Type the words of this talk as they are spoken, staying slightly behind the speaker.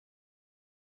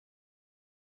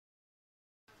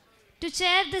To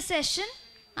chair the session,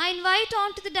 I invite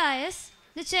on to the dais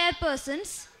the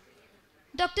chairpersons,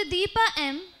 Dr. Deepa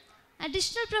M.,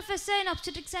 Additional Professor in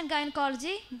Obstetrics and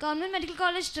Gynecology, Government Medical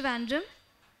College, Trivandrum.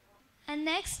 And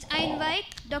next, I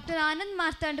invite Dr. Anand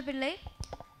Marthandapillai,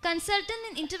 Consultant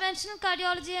in Interventional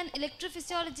Cardiology and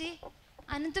Electrophysiology,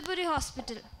 Anantapuri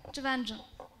Hospital, Trivandrum.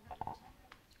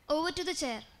 Over to the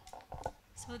chair.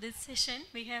 So this session,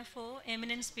 we have 4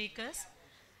 eminent speakers.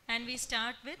 And we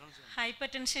start with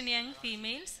hypertension young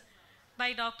females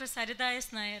by Dr. Saritha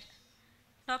S. Nair.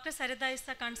 Dr. Saritha is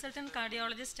the consultant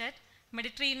cardiologist at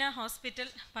Mediterranean Hospital,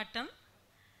 Pattam.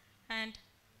 And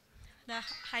the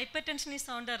hypertension is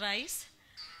on the rise,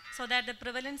 so that the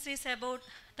prevalence is about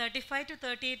 35 to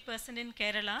 38% in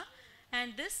Kerala.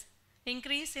 And this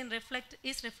increase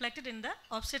is reflected in the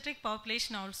obstetric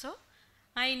population also.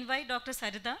 I invite Dr.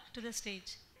 Saritha to the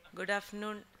stage. Good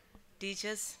afternoon,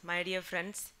 teachers, my dear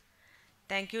friends.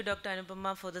 Thank you, Dr.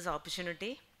 Anupama, for this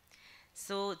opportunity.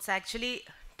 So it's actually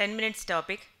 10 minutes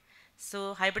topic.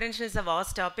 So hypertension is a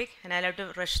vast topic and I'll have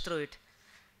to rush through it.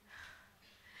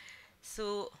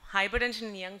 So hypertension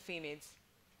in young females.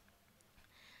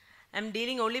 I'm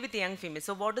dealing only with young females.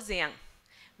 So what is young?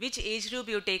 Which age group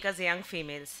you take as young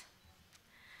females?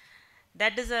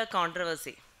 That is a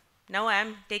controversy. Now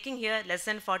I'm taking here less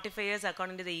than 45 years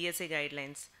according to the ESA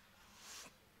guidelines.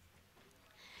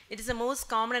 It is the most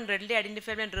common and readily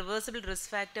identifiable and reversible risk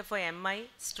factor for MI,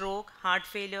 stroke, heart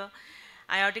failure,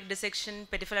 aortic dissection,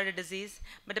 peripheral artery disease.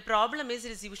 But the problem is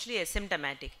it is usually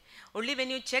asymptomatic. Only when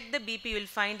you check the BP, you will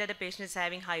find that the patient is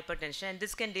having hypertension, and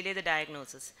this can delay the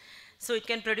diagnosis. So it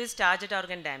can produce target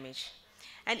organ damage.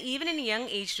 And even in young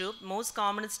age group, most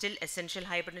common is still essential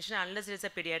hypertension unless it is a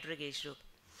pediatric age group.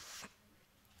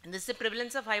 And this is the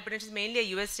prevalence of hypertension, mainly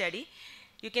a US study.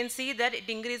 You can see that it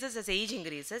increases as age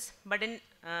increases, but in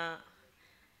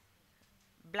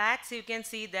blacks you can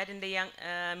see that in the young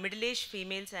middle-aged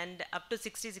females and up to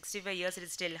 60-65 years it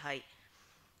is still high.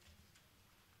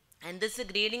 And this is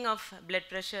the grading of blood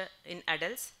pressure in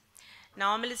adults.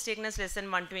 Normal is taken as less than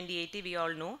 120/80, we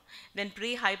all know. Then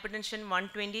pre-hypertension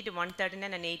 120 to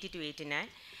 139 and 80 to 89.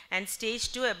 And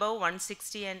stage 2 above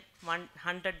 160 and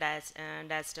 100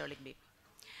 diastolic BP.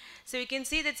 So you can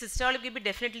see that systolic BP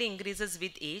definitely increases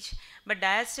with age, but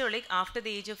diastolic after the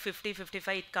age of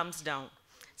 50-55 it comes down.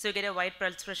 So you get a wide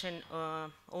pulse pressure in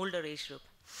older age group.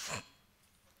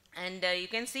 And you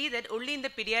can see that only in the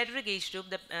pediatric age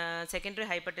group the secondary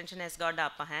hypertension has got the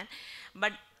upper hand,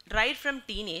 but right from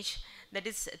teenage, that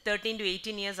is 13 to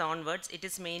 18 years onwards, it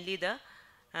is mainly the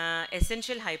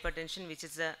essential hypertension which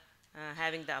is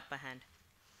having the upper hand.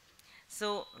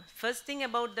 So first thing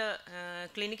about the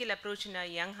clinical approach in a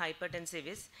young hypertensive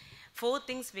is 4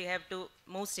 things we have to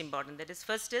most important. That is,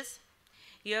 first is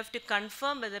you have to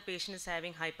confirm whether the patient is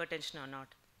having hypertension or not.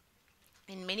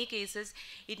 In many cases,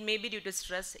 it may be due to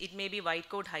stress, it may be white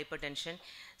coat hypertension.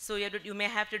 So you may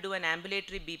have to do an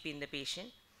ambulatory BP in the patient.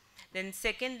 Then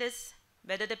second is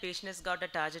whether the patient has got a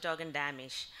target organ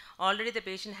damage. Already the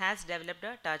patient has developed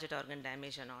a target organ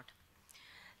damage or not.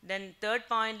 Then third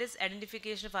point is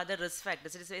identification of other risk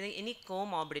factors. It is any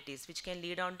comorbidities which can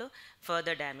lead on to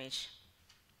further damage.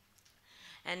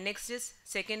 And next is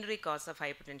secondary cause of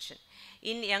hypertension.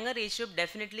 In younger age group,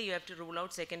 definitely you have to rule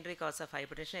out secondary cause of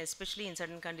hypertension, especially in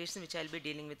certain conditions which I will be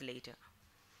dealing with later.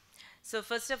 So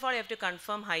first of all, you have to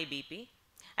confirm high BP.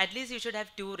 At least you should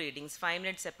have 2 readings, 5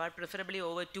 minutes apart, preferably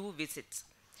over 2 visits.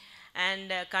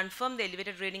 And confirm the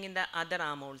elevated reading in the other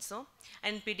arm also.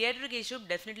 And pediatric age group,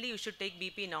 definitely you should take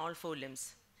BP in all 4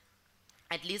 limbs,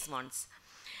 at least once.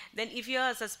 Then if you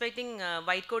are suspecting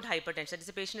white coat hypertension, that is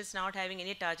the patient is not having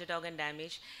any target organ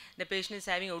damage, the patient is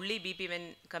having only BP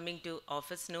when coming to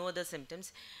office, no other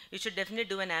symptoms, you should definitely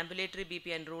do an ambulatory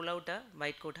BP and rule out a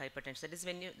white coat hypertension. That is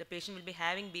when the patient will be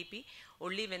having BP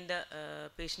only when the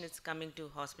patient is coming to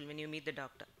hospital, when you meet the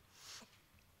doctor.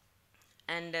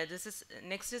 And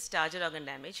next is target organ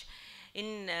damage.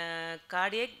 In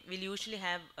cardiac, we'll usually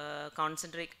have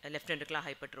concentric left ventricular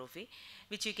hypertrophy,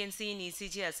 which you can see in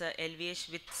ECG as a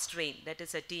LVH with strain, that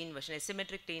is a T inversion,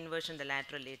 asymmetric T inversion in the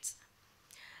lateral leads.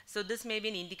 So this may be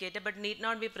an indicator, but need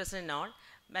not be present in all.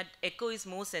 But echo is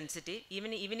more sensitive.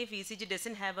 Even if ECG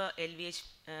doesn't have a LVH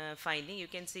finding, you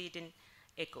can see it in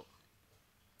echo.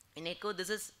 In echo, this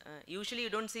is usually you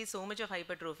don't see so much of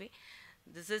hypertrophy.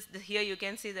 Here you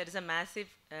can see there is a massive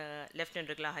left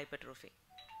ventricular hypertrophy.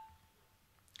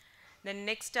 The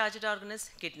next target organ is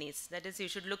kidneys. That is, you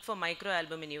should look for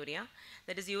microalbuminuria.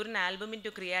 That is urine albumin to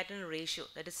creatinine ratio.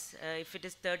 That is, if it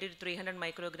is 30 to 300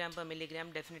 microgram per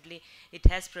milligram, definitely it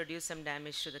has produced some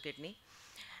damage to the kidney.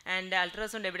 and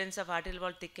ultrasound evidence of arterial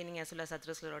wall thickening as well as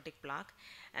atherosclerotic plaque,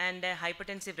 and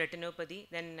hypertensive retinopathy,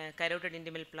 then carotid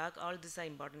intimal plaque, all these are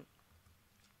important.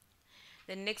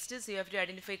 Then next is you have to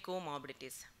identify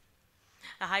comorbidities.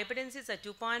 Hypertension is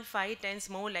 2.5 times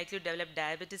more likely to develop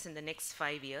diabetes in the next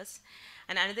 5 years.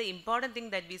 And another important thing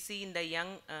that we see in the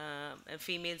young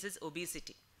females is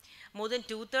obesity. More than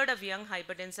 2/3 of young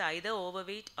hypertensives are either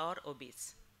overweight or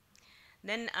obese.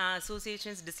 Then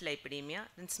associations dyslipidemia,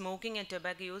 then smoking and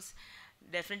tobacco use,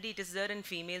 definitely it is there in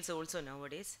females also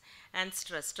nowadays. And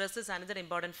stress. Stress is another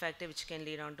important factor which can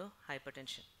lead on to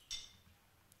hypertension.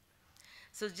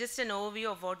 So just an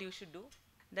overview of what you should do.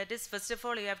 That is, first of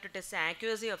all, you have to test the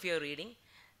accuracy of your reading,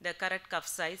 the correct cuff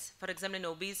size. For example, in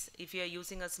obese, if you are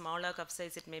using a smaller cuff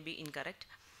size, it may be incorrect.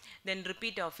 Then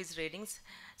repeat office readings.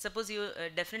 Suppose you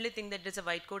definitely think that it's a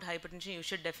white coat hypertension, you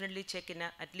should definitely check in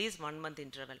at least 1 month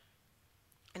interval.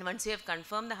 And once you have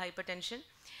confirmed the hypertension,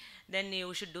 then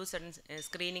you should do certain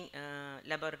screening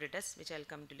laboratory tests, which I'll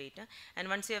come to later. And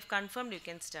once you have confirmed, you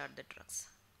can start the drugs.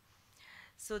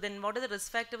 So then what are the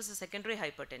risk factors of secondary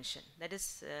hypertension? That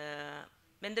is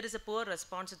when there is a poor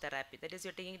response to therapy, that is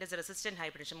you're taking it as a resistant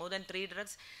hypertension, more than 3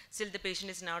 drugs, still the patient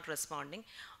is not responding.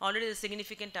 Already there's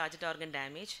significant target organ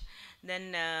damage,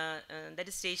 then that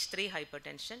is stage 3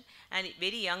 hypertension, and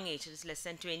very young age, it is less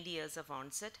than 20 years of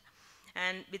onset,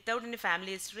 and without any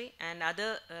family history and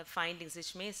other findings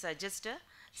which may suggest a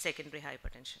secondary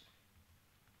hypertension.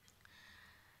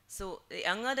 So the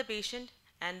younger the patient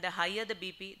and the higher the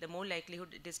BP, the more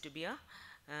likelihood it is to be a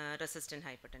resistant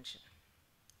hypertension.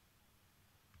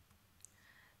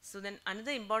 So then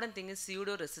another important thing is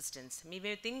pseudo resistance. We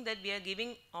may think that we are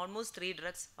giving almost 3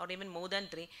 drugs or even more than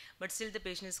 3, but still the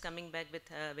patient is coming back with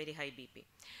very high BP.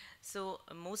 So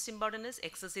most important is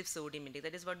excessive sodium intake.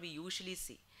 That is what we usually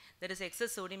see. There is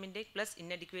excess sodium intake plus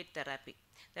inadequate therapy.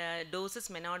 The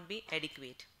doses may not be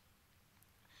adequate.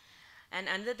 And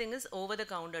another thing is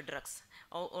over-the-counter drugs.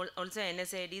 Also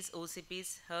NSAIDs,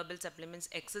 OCPs, herbal supplements,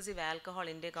 excessive alcohol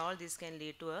intake, all these can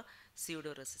lead to a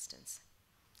pseudo-resistance.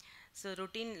 So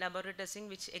routine laboratory testing,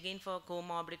 which again for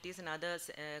comorbidities and other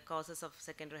causes of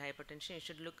secondary hypertension, you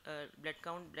should look blood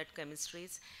count, blood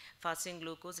chemistries, fasting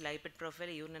glucose, lipid profile,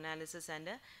 urine analysis, and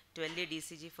a 12-day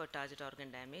DCG for target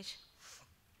organ damage.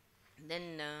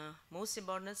 Then most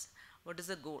important is what is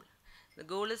the goal? The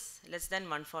goal is less than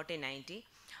 140/90.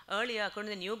 Earlier,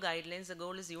 according to the new guidelines, the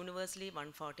goal is universally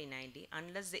 140/90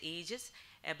 unless the age is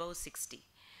above 60.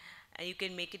 You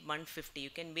can make it 150. You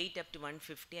can wait up to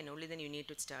 150 and only then you need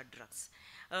to start drugs.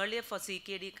 Earlier for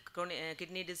CKD,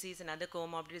 kidney disease and other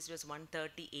comorbidities, it was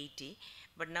 130/80,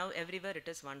 but now everywhere it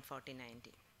is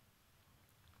 140/90.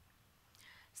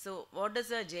 So what does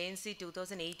the JNC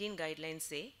 2018 guidelines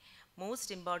say? Most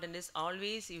important is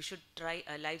always you should try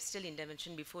a lifestyle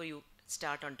intervention before you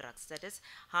start on drugs. That is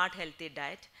heart healthy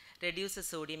diet, reduce the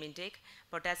sodium intake,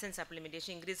 potassium supplementation,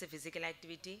 increase the physical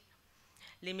activity,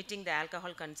 limiting the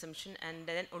alcohol consumption, and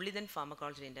then only then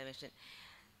pharmacological intervention.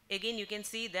 Again, you can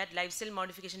see that lifestyle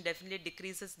modification definitely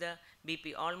decreases the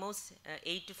BP, almost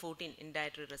 8 to 14 in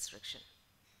dietary restriction.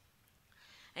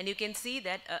 And you can see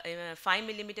that a 5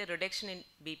 millimeter reduction in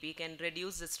BP can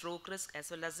reduce the stroke risk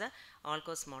as well as the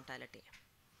all-cause mortality.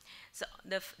 So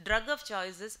the drug of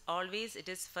choice is always, it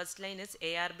is first line is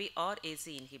ARB or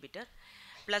AC inhibitor,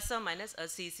 plus or minus a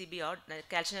CCB or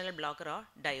calcium channel blocker or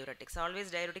diuretics.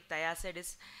 Always diuretic thiazide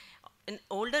is, in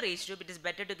older age group, it is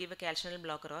better to give a calcium channel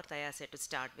blocker or thiazide to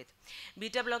start with.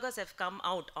 Beta blockers have come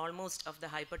out almost of the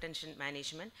hypertension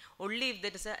management. Only if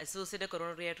there is an associated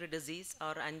coronary artery disease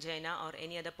or angina or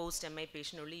any other post-MI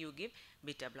patient, only you give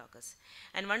beta blockers.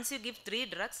 And once you give 3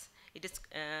 drugs, it is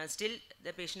still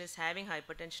the patient is having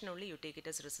hypertension, only you take it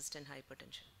as resistant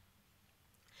hypertension.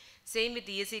 Same with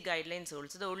ESC guidelines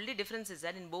also. The only difference is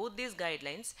that in both these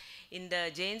guidelines, in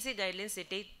the JNC guidelines, they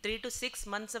take 3 to 6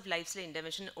 months of lifestyle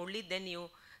intervention, only then you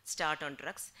start on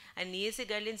drugs. And ESC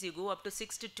guidelines, you go up to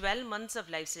 6 to 12 months of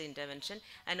lifestyle intervention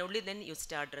and only then you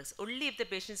start drugs. Only if the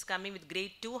patient is coming with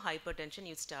grade 2 hypertension,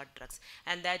 you start drugs.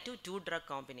 And that too, 2 drug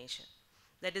combination.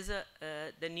 That is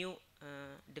the new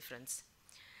difference.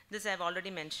 This I have already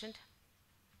mentioned.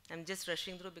 I'm just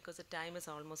rushing through because the time is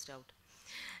almost out.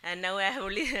 And now I have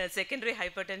only secondary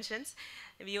hypertensions.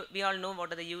 We all know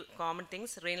what are the common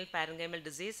things. Renal parenchymal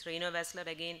disease, renovascular,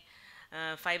 again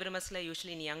fibromuscular,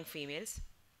 usually in young females.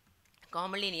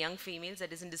 Commonly in young females,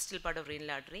 that is in distal part of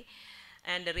renal artery.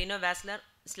 And renovascular,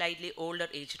 slightly older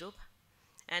age group.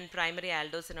 And primary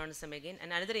aldosteronism again.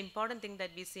 And another important thing that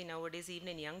we see nowadays, even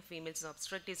in young females, is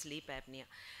obstructive sleep apnea.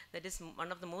 That is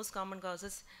one of the most common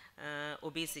causes,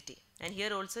 obesity. And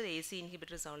here also the AC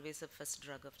inhibitor is always the first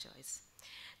drug of choice.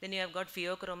 Then you have got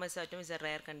pheochromocytoma, is a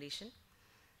rare condition.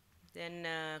 Then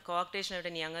coarctation at a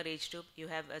younger age group, you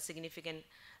have a significant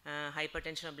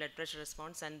hypertension or blood pressure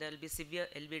response, and there will be severe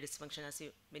LV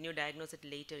dysfunction when you diagnose at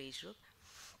later age group.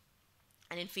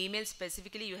 And in females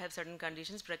specifically, you have certain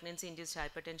conditions: pregnancy-induced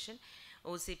hypertension,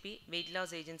 OCP, weight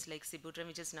loss agents like sibutram,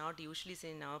 which is not usually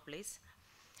seen in our place.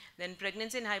 Then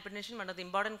pregnancy and hypertension, one of the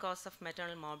important causes of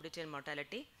maternal morbidity and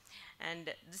mortality.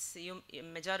 And this,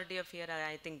 majority of here,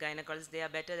 I think gynecologists, they are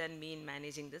better than me in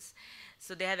managing this.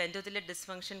 So they have endothelial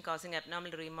dysfunction causing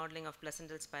abnormal remodeling of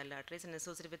placental spiral arteries and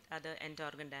associated with other end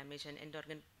organ damage, and end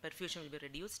organ perfusion will be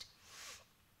reduced.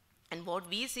 And what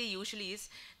we see usually is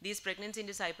these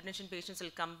pregnancy-induced hypertension patients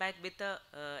will come back with a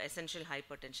essential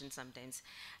hypertension sometimes,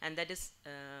 and that is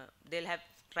they'll have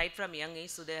right from young age,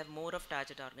 so they have more of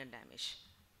target organ damage.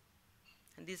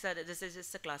 And this is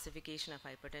just a classification of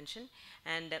hypertension.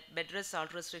 And bed rest,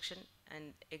 salt restriction,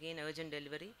 and again urgent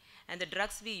delivery. And the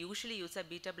drugs we usually use are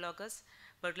beta blockers,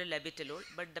 particularly labetalol.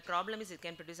 But the problem is it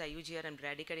can produce IUGR and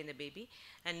bradykard in the baby.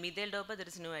 And methyl dopa, there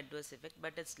is no adverse effect,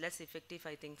 but it's less effective,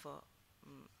 I think, for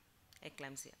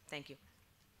eclampsia. Thank you.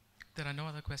 There are no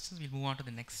other questions. We'll move on to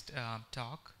the next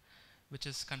talk, which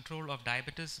is control of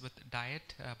diabetes with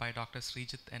diet by Dr.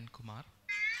 Srijit N. Kumar.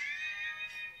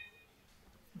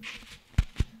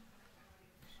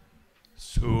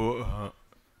 So,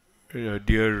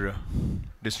 dear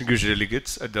distinguished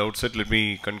delegates, at the outset, let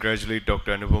me congratulate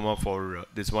Dr. Anupama for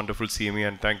this wonderful CME,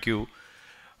 and thank you,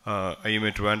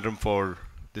 IMA Trivandrum, for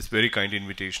this very kind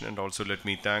invitation. And also let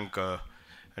me thank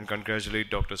and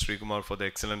congratulate Dr. Srikumar for the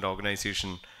excellent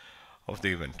organization of the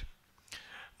event.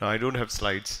 Now, I don't have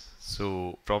slides,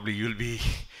 so probably you'll be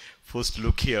forced to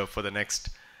look here for the next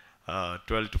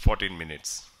 12 to 14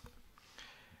 minutes.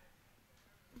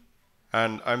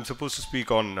 And I'm supposed to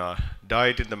speak on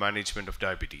diet in the management of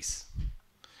diabetes.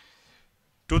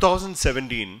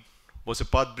 2017 was a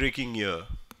path-breaking year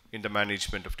in the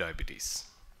management of diabetes.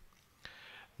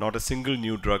 Not a single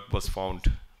new drug was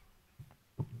found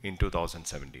in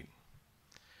 2017.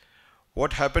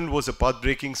 What happened was a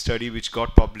path-breaking study which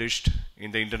got published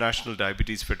in the International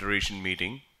Diabetes Federation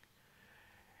meeting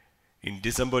in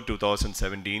December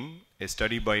 2017, a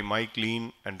study by Mike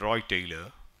Lean and Roy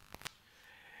Taylor,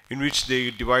 in which they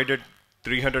divided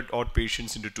 300 odd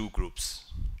patients into two groups.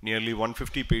 Nearly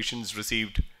 150 patients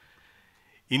received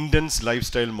intense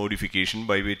lifestyle modification,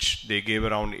 by which they gave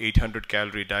around 800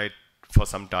 calorie diet for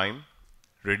some time,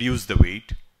 reduced the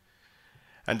weight,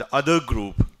 and the other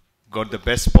group got the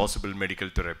best possible medical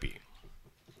therapy.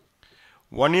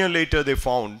 1 year later, they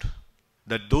found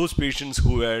that those patients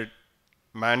who were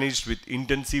managed with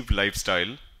intensive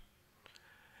lifestyle,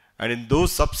 and in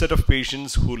those subset of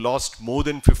patients who lost more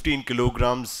than 15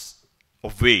 kilograms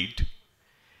of weight,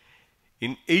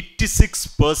 in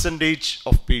 86%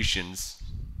 of patients,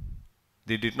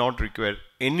 they did not require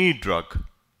any drug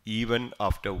even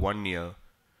after 1 year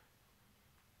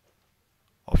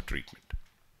of treatment.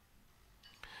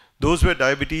 Those were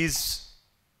diabetes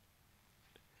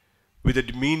with a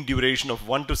mean duration of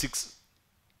 1 to 6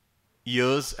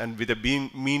 years and with a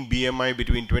mean BMI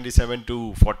between 27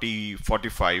 to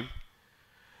 45.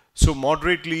 So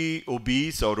moderately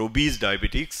obese or obese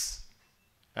diabetics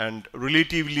and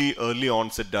relatively early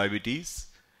onset diabetes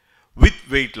with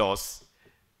weight loss,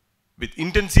 with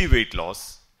intensive weight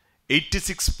loss,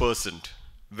 86%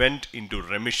 went into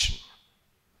remission.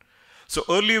 So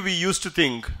earlier we used to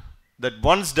think that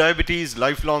once diabetes,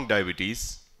 lifelong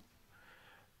diabetes,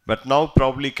 but now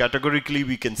probably categorically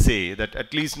we can say that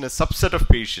at least in a subset of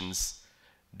patients,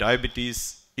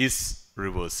 diabetes is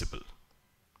reversible.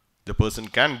 The person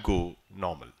can go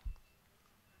normal.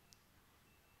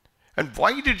 And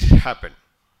why did it happen?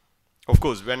 Of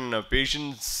course, when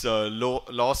patients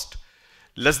lost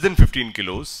less than 15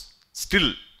 kilos,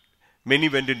 still many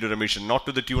went into remission, not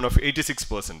to the tune of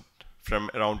 86%, from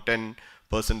around 10%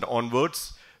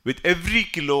 onwards. With every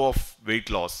kilo of weight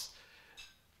loss,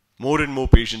 more and more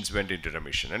patients went into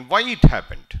remission. And why it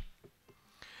happened?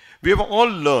 We have all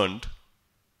learned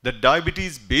that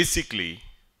diabetes basically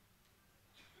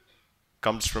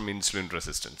comes from insulin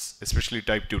resistance, especially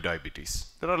type 2 diabetes.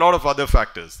 There are a lot of other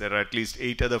factors. There are at least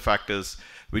 8 other factors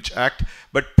which act,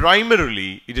 but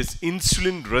primarily it is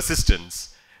insulin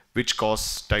resistance which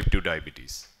causes type 2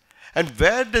 diabetes. And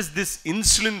where does this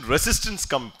insulin resistance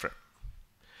come from?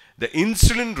 The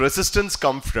insulin resistance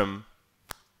comes from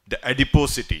the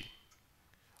adiposity,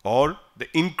 or the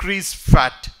increased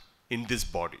fat in this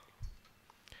body.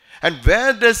 And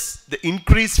where does the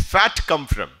increased fat come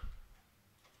from?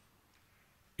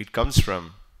 It comes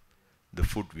from the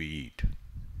food we eat.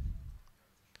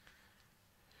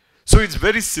 So it's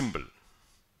very simple.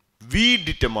 We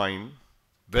determine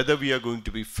whether we are going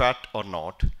to be fat or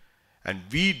not, and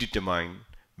we determine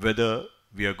whether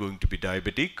we are going to be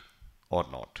diabetic or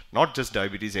not. Not just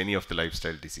diabetes, any of the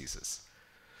lifestyle diseases.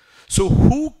 So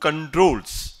who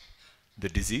controls the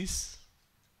disease?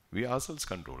 We ourselves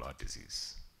control our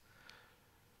disease.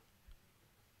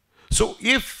 So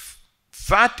if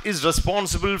fat is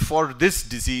responsible for this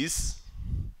disease,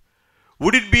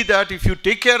 would it be that if you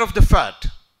take care of the fat,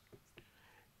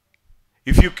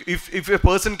 if a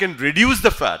person can reduce the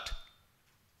fat,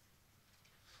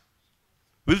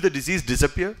 will the disease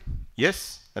disappear?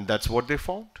 Yes, and that's what they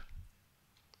found.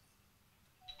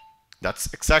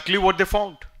 That's exactly what they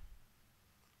found.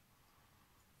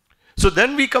 So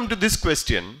then we come to this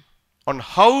question on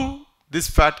how this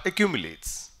fat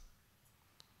accumulates.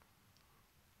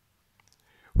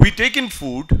 We take in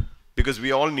food because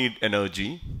we all need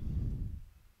energy,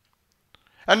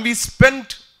 and we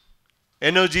spend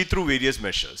energy through various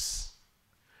measures.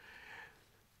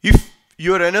 If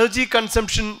your energy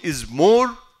consumption is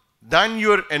more than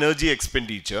your energy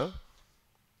expenditure,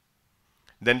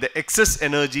 then the excess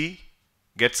energy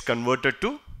gets converted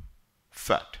to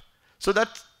fat. So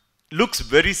that looks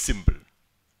very simple.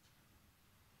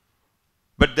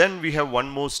 But then we have one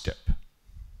more step.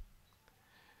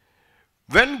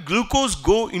 When glucose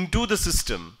go into the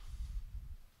system,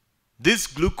 this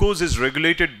glucose is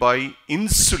regulated by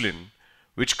insulin,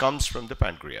 which comes from the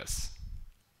pancreas.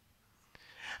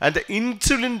 And the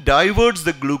insulin diverts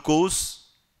the glucose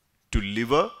to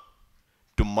liver,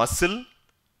 to muscle,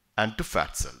 and to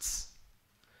fat cells.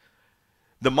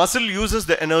 The muscle uses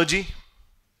the energy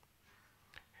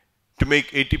to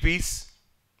make ATPs.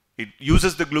 It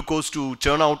uses the glucose to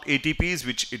churn out ATPs,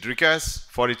 which it requires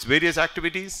for its various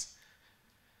activities.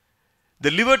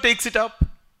 The liver takes it up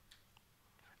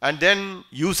and then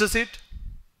uses it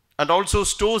and also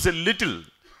stores a little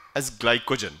as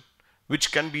glycogen,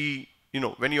 which can be,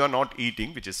 when you are not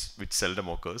eating, which seldom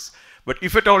occurs, but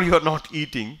if at all you are not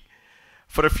eating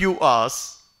for a few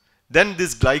hours, then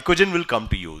this glycogen will come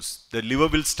to use. The liver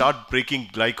will start breaking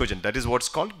glycogen. That is what's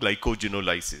called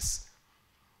glycogenolysis.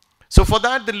 So for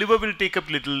that, the liver will take up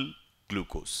little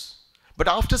glucose. But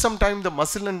after some time, the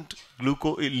muscle and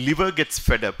liver gets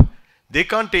fed up. They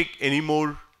can't take any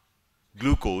more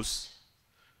glucose.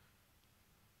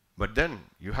 But then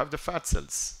you have the fat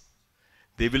cells.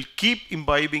 They will keep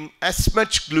imbibing as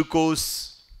much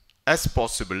glucose as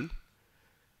possible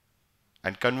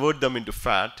and convert them into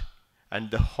fat,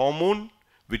 and the hormone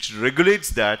which regulates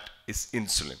that is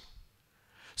insulin.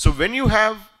 So when you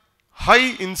have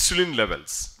high insulin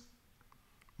levels,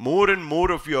 more and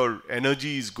more of your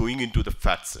energy is going into the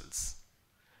fat cells.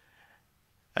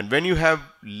 And when you have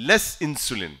less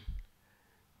insulin,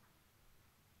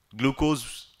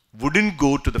 glucose wouldn't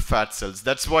go to the fat cells.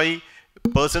 That's why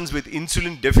persons with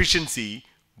insulin deficiency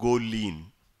go lean.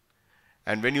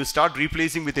 And when you start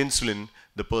replacing with insulin,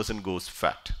 the person goes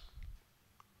fat.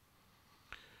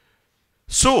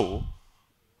 So,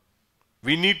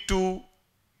 we need to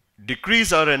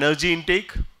decrease our energy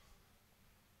intake.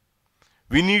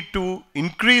 We need to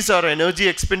increase our energy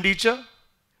expenditure,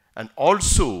 and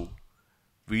also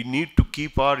we need to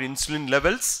keep our insulin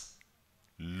levels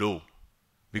low.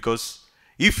 Because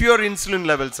if your insulin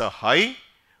levels are high,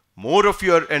 more of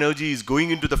your energy is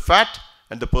going into the fat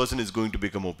and the person is going to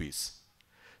become obese.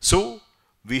 So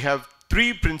we have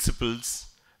three principles,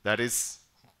 that is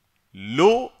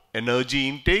low energy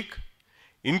intake,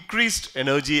 increased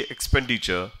energy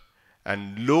expenditure,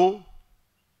 and low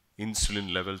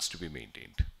insulin levels to be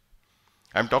maintained.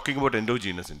 I'm talking about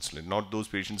endogenous insulin, not those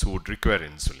patients who would require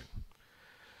insulin.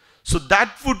 So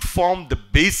that would form the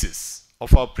basis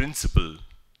of our principle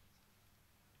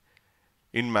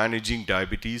in managing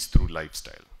diabetes through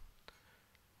lifestyle.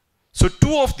 So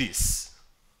two of these,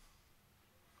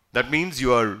 that means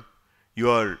your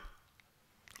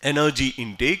energy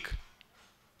intake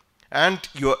and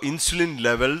your insulin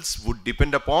levels would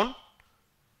depend upon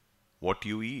what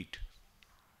you eat.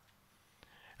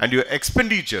 And your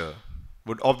expenditure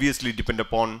would obviously depend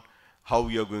upon how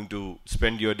you are going to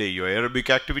spend your day, your aerobic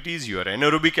activities, your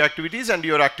anaerobic activities, and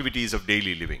your activities of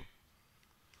daily living.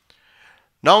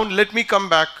 Now let me come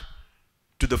back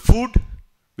to the food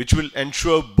which will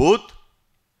ensure both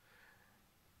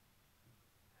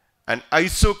an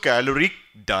isocaloric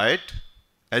diet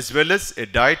as well as a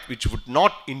diet which would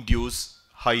not induce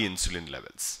high insulin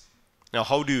levels. Now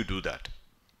how do you do that?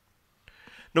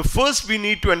 Now first we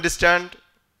need to understand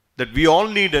that we all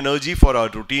need energy for our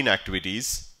routine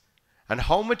activities and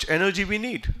how much energy we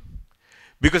need.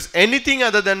 Because anything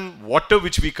other than water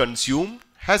which we consume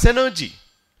has energy.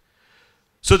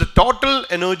 So the total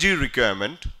energy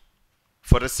requirement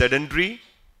for a sedentary,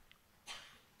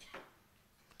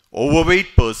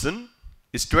 overweight person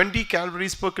is 20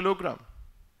 calories per kilogram.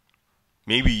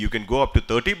 Maybe you can go up to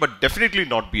 30, but definitely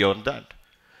not beyond that.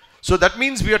 So that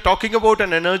means we are talking about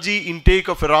an energy intake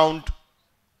of around,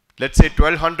 let's say,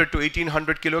 1200 to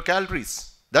 1800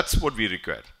 kilocalories. That's what we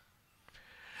require.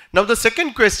 Now the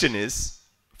second question is,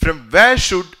 from where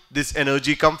should this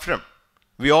energy come from?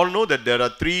 We all know that there are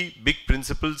three big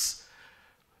principal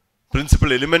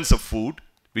elements of food,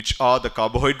 which are the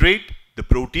carbohydrate, the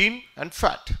protein, and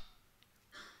fat.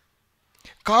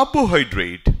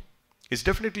 Carbohydrate is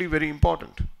definitely very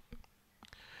important.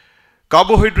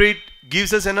 Carbohydrate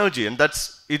gives us energy, and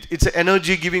it's an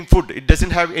energy giving food. It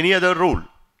doesn't have any other role.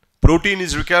 Protein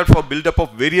is required for build-up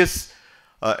of various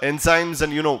enzymes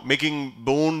and, making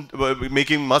bone,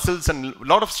 making muscles, and a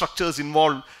lot of structures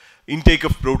involve intake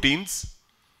of proteins.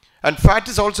 And fat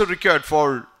is also required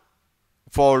for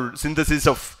synthesis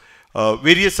of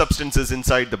various substances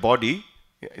inside the body,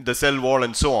 the cell wall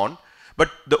and so on. But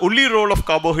the only role of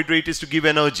carbohydrate is to give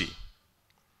energy.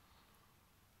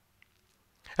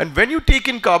 And when you take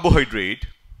in carbohydrate,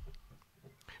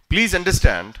 please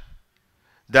understand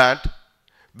that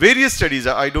various studies,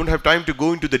 I don't have time to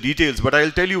go into the details, but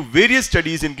I'll tell you various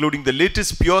studies, including the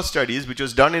latest pure studies, which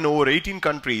was done in over 18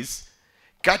 countries,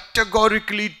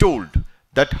 categorically told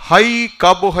that high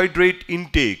carbohydrate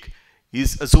intake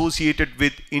is associated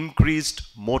with increased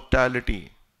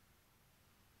mortality.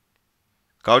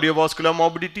 Cardiovascular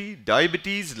morbidity,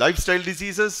 diabetes, lifestyle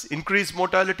diseases, increased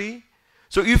mortality.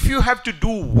 So if you have to do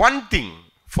one thing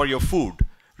for your food,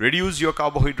 reduce your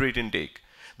carbohydrate intake.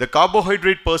 The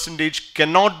carbohydrate percentage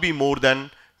cannot be more than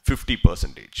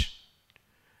 50%.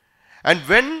 And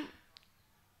when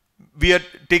we are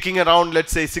taking around,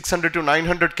 let's say, 600 to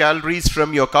 900 calories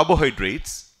from your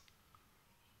carbohydrates,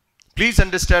 please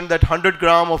understand that 100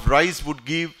 gram of rice would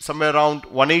give somewhere around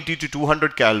 180 to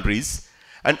 200 calories,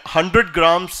 and 100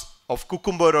 grams of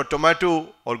cucumber or tomato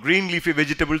or green leafy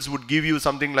vegetables would give you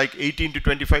something like 18 to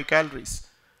 25 calories.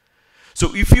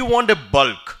 So if you want a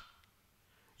bulk,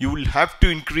 you will have to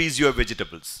increase your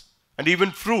vegetables and even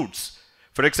fruits.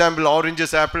 For example,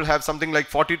 oranges, apple have something like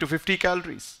 40 to 50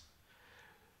 calories.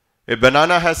 A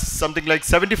banana has something like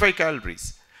 75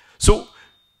 calories. So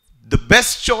the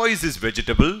best choice is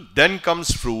vegetable, then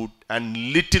comes fruit, and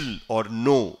little or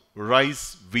no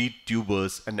rice, wheat,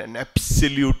 tubers, and an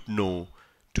absolute no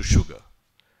to sugar.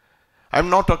 I'm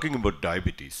not talking about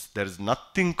diabetes. There is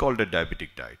nothing called a diabetic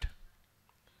diet.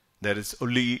 There is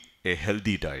only a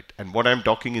healthy diet, and what I'm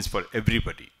talking is for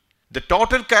everybody. The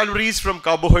total calories from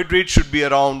carbohydrate should be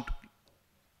around,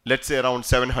 let's say, around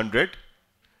 700,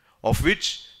 of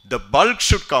which the bulk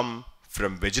should come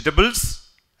from vegetables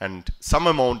and some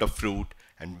amount of fruit,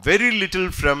 and very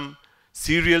little from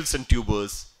cereals and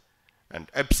tubers, and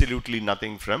absolutely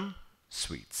nothing from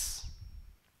sweets.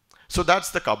 So that's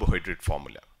the carbohydrate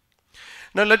formula.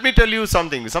 Now let me tell you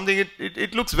something.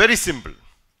 It looks very simple.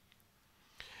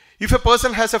 If a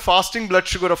person has a fasting blood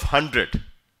sugar of 100,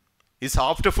 his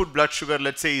after food blood sugar,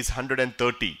 let's say, is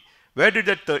 130. Where did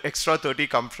that extra 30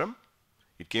 come from?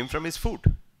 It came from his food.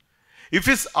 If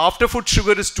his after food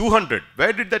sugar is 200,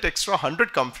 where did that extra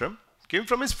 100 come from? It came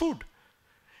from his food.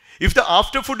 If the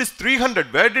after food is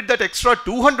 300, where did that extra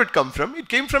 200 come from? It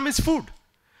came from his food.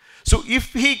 So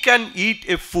if he can eat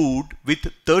a food with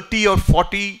 30 or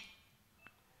 40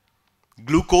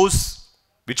 glucose,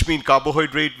 which means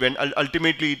carbohydrate, when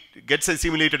ultimately it gets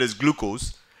assimilated as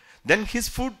glucose, then his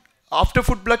food, after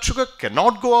food blood sugar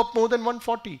cannot go up more than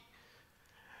 140.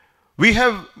 We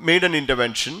have made an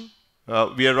intervention.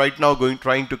 We are right now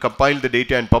trying to compile the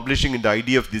data and publishing in the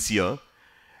IDF this year.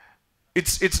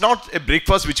 It's not a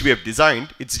breakfast which we have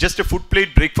designed. It's just a food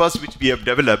plate breakfast which we have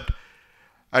developed,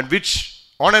 and which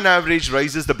on an average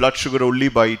rises the blood sugar only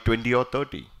by 20 or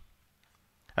 30.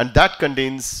 And that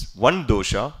contains one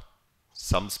dosha,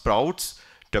 some sprouts,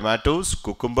 tomatoes,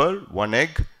 cucumber, one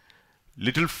egg,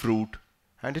 little fruit,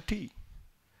 and a tea.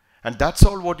 And that's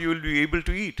all what you will be able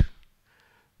to eat.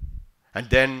 And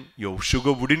then your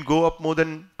sugar wouldn't go up more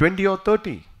than 20 or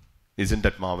 30. Isn't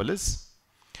that marvelous?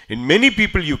 In many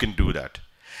people you can do that.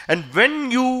 And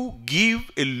when you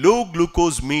give a low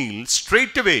glucose meal,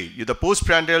 straight away the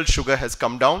postprandial sugar has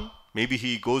come down. Maybe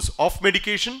he goes off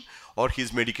medication or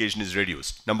his medication is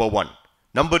reduced. Number one.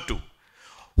 Number two,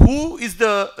 who is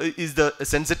the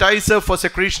sensitizer for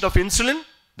secretion of insulin?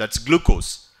 That's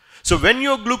glucose. So when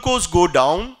your glucose go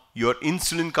down, your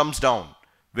insulin comes down.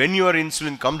 When your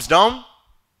insulin comes down,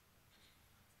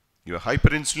 your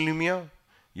hyperinsulinemia,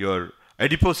 your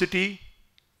adiposity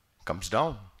comes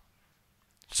down.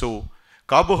 So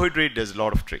carbohydrate does a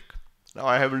lot of trick. Now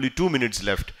I have only 2 minutes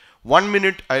left. 1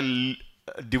 minute I'll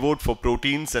devote for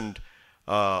proteins and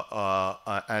cholesterol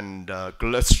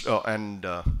and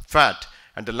fat.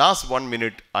 And the last 1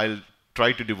 minute, I'll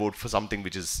try to devote for something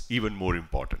which is even more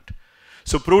important.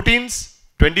 So proteins,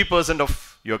 20%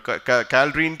 of your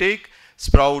calorie intake,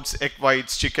 sprouts, egg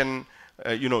whites, chicken,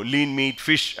 lean meat,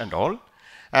 fish and all.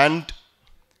 And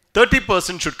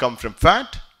 30% should come from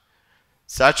fat.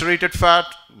 Saturated fat,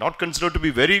 not considered to be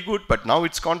very good, but now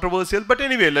it's controversial. But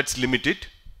anyway, let's limit it.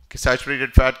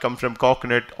 Saturated fat come from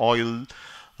coconut, oil,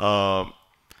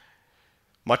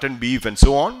 mutton, beef and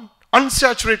so on.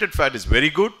 Unsaturated fat is very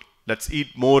good. Let's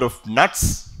eat more of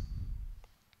nuts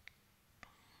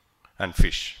and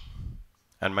fish.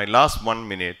 And my last 1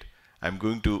 minute, I'm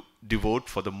going to devote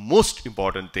for the most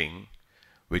important thing,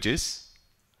 which is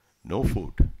no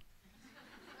food.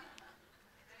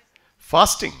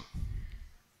 Fasting.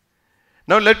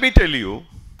 Now let me tell you,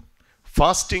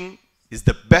 fasting is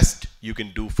the best you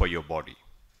can do for your body.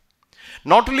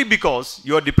 Not only because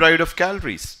you are deprived of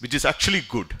calories, which is actually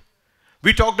good.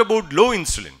 We talked about low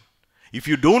insulin. If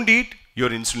you don't eat, your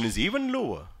insulin is even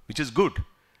lower, which is good.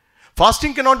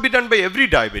 Fasting cannot be done by every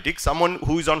diabetic. Someone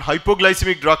who is on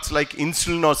hypoglycemic drugs like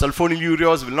insulin or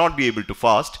sulfonylureas will not be able to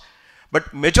fast.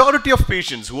 But majority of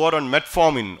patients who are on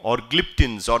metformin or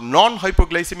gliptins or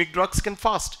non-hypoglycemic drugs can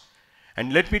fast.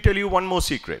 And let me tell you one more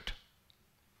secret.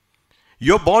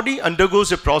 Your body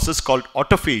undergoes a process called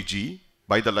autophagy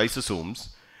by the lysosomes,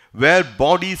 where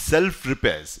body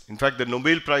self-repairs. In fact, the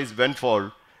Nobel Prize went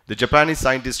for the Japanese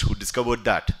scientist who discovered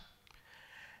that.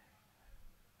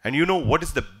 And you know what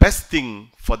is the best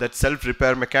thing for that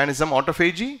self-repair mechanism,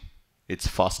 autophagy? It's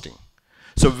fasting.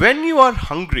 So when you are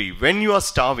hungry, when you are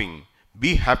starving,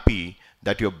 be happy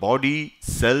that your body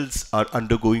cells are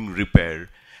undergoing repair.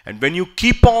 And when you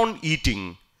keep on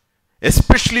eating,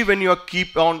 especially when you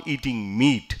keep on eating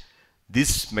meat,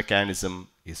 this mechanism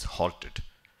is halted.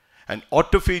 And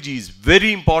autophagy is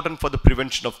very important for the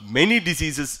prevention of many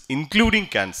diseases, including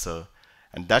cancer.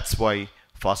 And that's why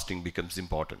fasting becomes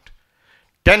important.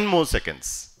 10 more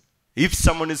seconds. If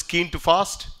someone is keen to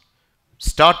fast,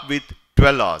 start with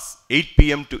 12 hours, 8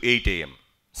 p.m. to 8 a.m.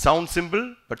 Sounds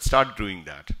simple, but start doing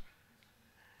that.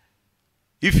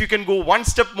 If you can go one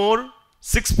step more,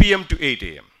 6 p.m. to 8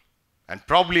 a.m. And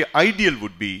probably ideal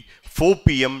would be 4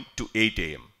 p.m. to 8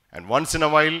 a.m. And once in a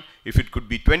while, if it could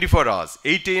be 24 hours,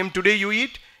 8 a.m. today you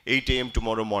eat, 8 a.m.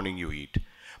 tomorrow morning you eat.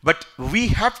 But we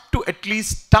have to at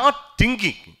least start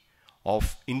thinking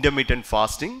of intermittent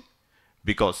fasting,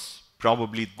 because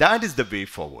probably that is the way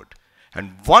forward.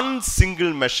 And one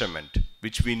single measurement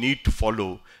which we need to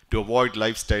follow to avoid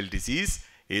lifestyle disease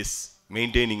is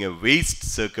maintaining a waist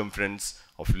circumference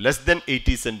of less than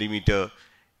 80 centimeter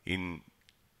in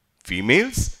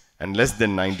females and less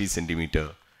than 90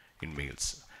 centimeter in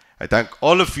males. I thank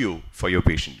all of you for your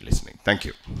patient listening. Thank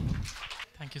you.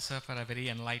 Thank you, sir, for a very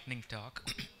enlightening talk.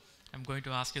 I'm going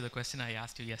to ask you the question I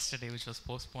asked you yesterday, which was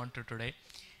postponed to today.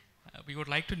 We would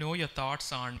like to know your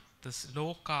thoughts on this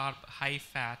low carb, high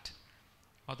fat,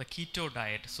 or the keto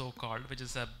diet, so-called, which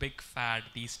is a big fad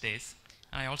these days.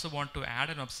 And I also want to add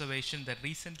an observation that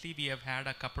recently we have had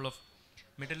a couple of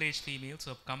middle-aged females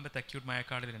who have come with acute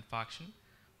myocardial infarction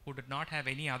who did not have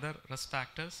any other risk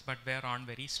factors but were on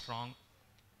very strong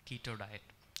keto diet.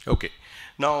 Okay.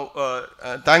 Now,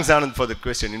 thanks Anand for the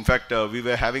question. In fact, we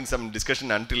were having some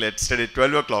discussion until yesterday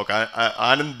 12 o'clock.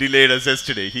 Anand delayed us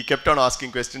yesterday. He kept on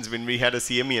asking questions when we had a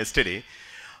CME yesterday.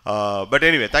 But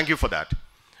anyway, thank you for that.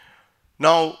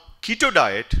 Now, keto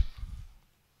diet,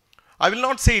 I will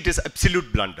not say it is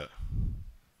absolute blunder,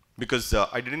 because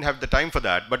I didn't have the time for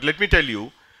that. But let me tell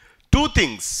you, two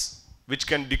things which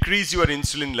can decrease your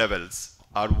insulin levels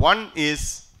are, one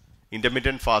is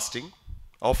intermittent fasting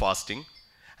or fasting.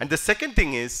 And the second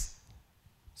thing is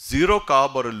zero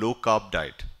carb or a low carb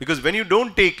diet. Because when you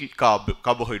don't take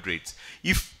carbohydrates,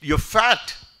 if your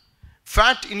fat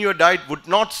in your diet would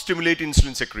not stimulate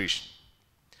insulin secretion.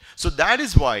 So that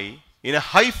is why in a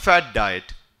high fat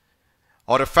diet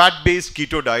or a fat based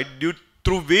keto diet,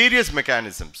 through various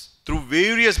mechanisms,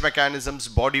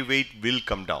 body weight will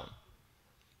come down.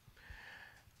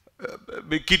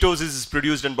 Ketosis is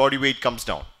produced and body weight comes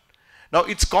down. Now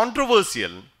it's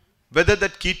controversial whether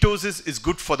that ketosis is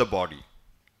good for the body.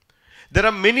 There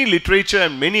are many literature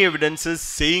and many evidences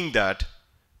saying that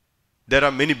there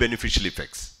are many beneficial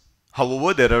effects.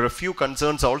 However, there are a few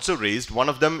concerns also raised. One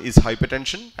of them is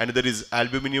hypertension, another is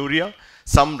albuminuria,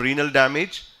 some renal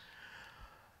damage,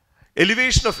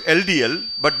 elevation of LDL,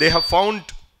 but they have found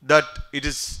that it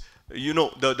is,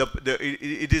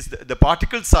 it is the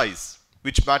particle size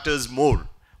which matters more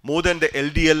than the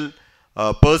LDL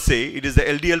per se. It is the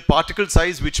LDL particle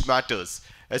size which matters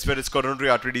as far as coronary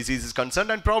artery disease is concerned,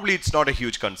 and probably it's not a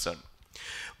huge concern.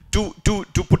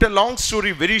 to put a long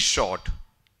story very short,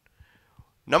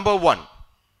 number one,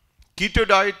 keto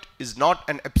diet is not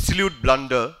an absolute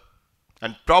blunder,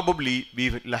 and probably we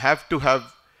will have to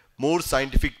have more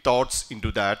scientific thoughts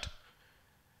into that.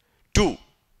 Two,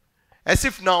 as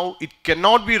if now it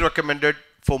cannot be recommended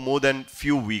for more than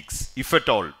few weeks, if at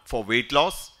all, for weight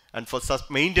loss, and for such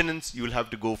maintenance you will have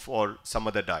to go for some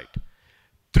other diet.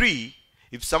 Three,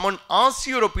 if someone asks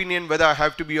your opinion whether I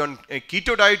have to be on a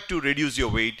keto diet to reduce your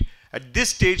weight, at this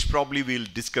stage probably we will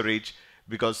discourage,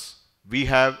 because we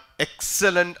have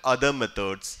excellent other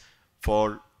methods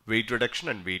for weight reduction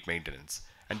and weight maintenance.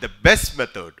 And the best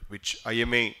method, which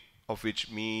IMA, of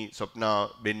which me, Swapna,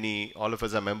 Benny, all of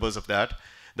us are members of that,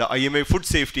 the IMA Food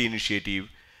Safety Initiative,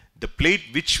 the plate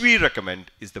which we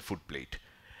recommend is the food plate.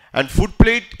 And food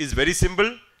plate is very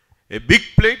simple. A big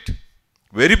plate,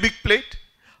 very big plate.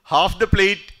 Half the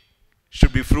plate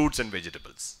should be fruits and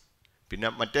vegetables.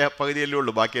 The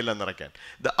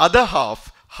other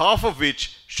half of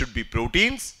which should be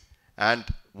proteins, and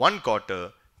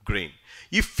 1/4 grain.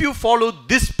 If you follow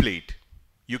this plate,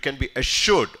 you can be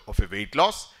assured of a weight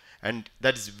loss, and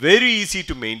that is very easy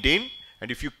to maintain.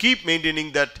 And if you keep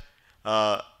maintaining that,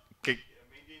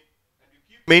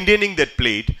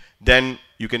 plate, then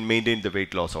you can maintain the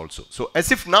weight loss also. So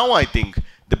as if now I think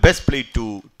the best plate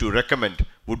to recommend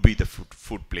would be the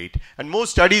food plate. And more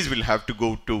studies will have to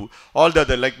go to all the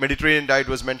other, like Mediterranean diet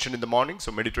was mentioned in the morning.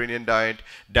 So Mediterranean diet,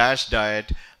 DASH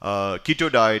diet,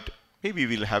 keto diet, maybe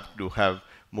we'll have to have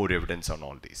more evidence on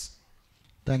all these.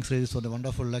 Thanks, Regis, for the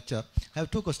wonderful lecture. I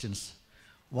have two questions.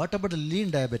 What about the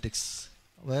lean diabetics?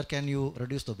 Where can you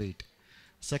reduce the weight?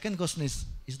 Second question is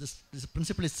this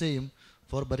principle is same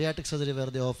for bariatric surgery, where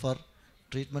they offer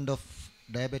treatment of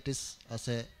diabetes as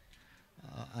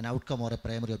an outcome or a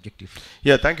primary objective?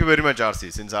 Yeah, thank you very much,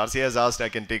 RC. Since RC has asked, I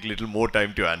can take a little more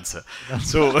time to answer.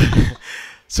 So,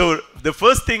 so the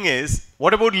first thing is,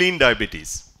 what about lean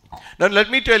diabetes? Now, let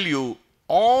me tell you,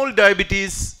 all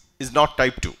diabetes is not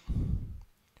type 2.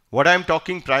 What I am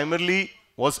talking primarily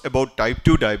was about type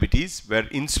 2 diabetes, where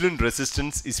insulin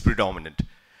resistance is predominant.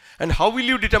 And how will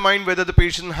you determine whether the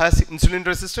patient has insulin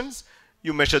resistance?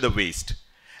 You measure the waist.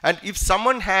 And if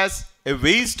someone has a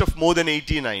waist of more than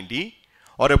 80-90,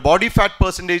 or a body fat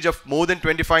percentage of more than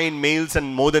 25 in males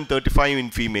and more than 35 in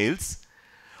females,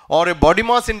 or a body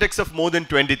mass index of more than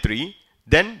 23,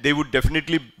 then they would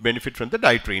definitely benefit from the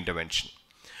dietary intervention.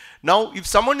 Now, if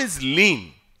someone is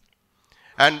lean,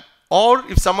 or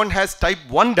if someone has type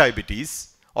 1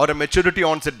 diabetes, or a maturity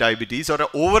onset diabetes, or an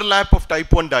overlap of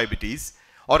type 1 diabetes,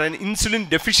 or an insulin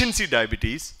deficiency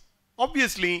diabetes,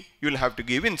 obviously you will have to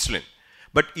give insulin.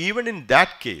 But even in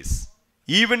that case,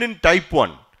 even in type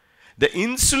 1, the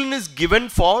insulin is given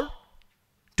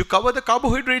to cover the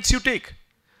carbohydrates you take.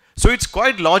 So it's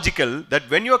quite logical that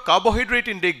when your carbohydrate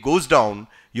intake goes down,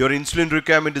 your insulin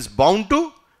requirement is bound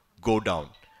to go down.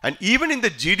 And even in the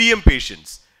GDM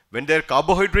patients, when their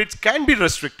carbohydrates can be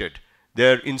restricted,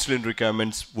 their insulin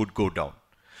requirements would go down.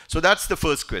 So that's the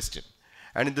first question.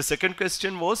 And the second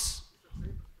question was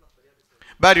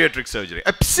bariatric surgery.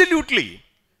 Absolutely.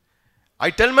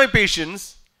 I tell my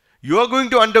patients, you are going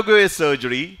to undergo a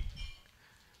surgery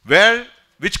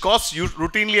which costs you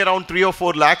routinely around 3 or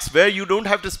 4 lakhs, where you don't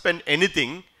have to spend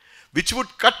anything, which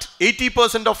would cut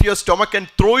 80% of your stomach and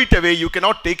throw it away. You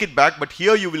cannot take it back, but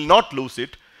here you will not lose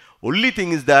it. Only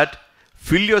thing is that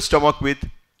fill your stomach with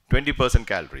 20%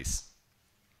 calories.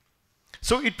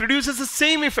 So it produces the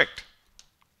same effect.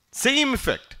 Same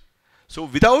effect. So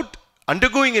without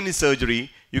undergoing any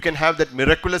surgery, you can have that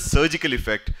miraculous surgical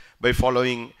effect by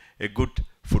following a good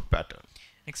food pattern.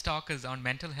 Next talk is on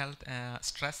mental health,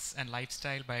 stress and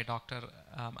lifestyle by Dr.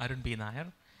 Arun B. Nair,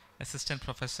 Assistant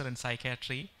Professor in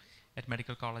Psychiatry at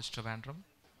Medical College Trivandrum.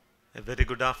 A very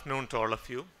good afternoon to all of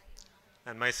you,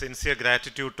 and my sincere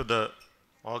gratitude to the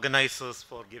organizers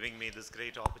for giving me this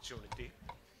great opportunity.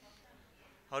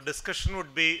 Our discussion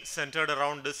would be centered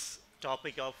around this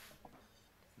topic of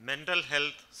mental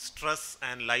health, stress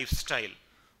and lifestyle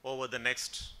over the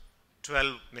next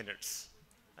 12 minutes.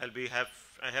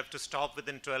 I have to stop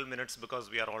within 12 minutes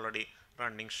because we are already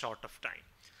running short of time.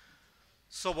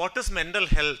 So what is mental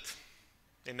health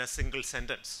in a single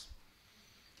sentence?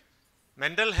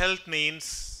 Mental health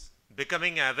means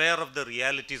becoming aware of the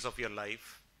realities of your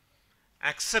life,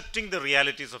 accepting the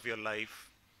realities of your life,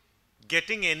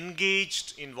 getting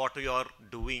engaged in what you are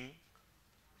doing,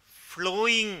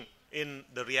 flowing in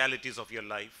the realities of your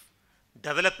life,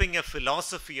 developing a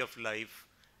philosophy of life,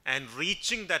 and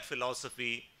reaching that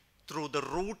philosophy through the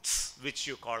roots which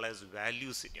you call as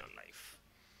values in your life.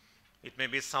 It may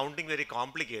be sounding very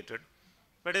complicated,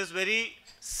 but it is very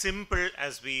simple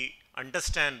as we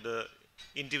understand the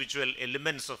individual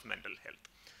elements of mental health.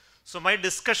 So my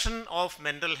discussion of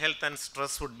mental health and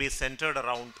stress would be centered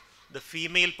around the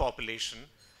female population,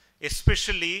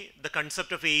 especially the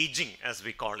concept of aging, as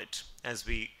we call it, as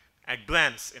we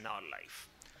advance in our life.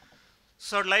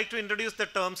 So I'd like to introduce the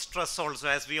term stress also.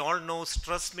 As we all know,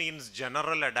 stress means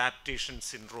general adaptation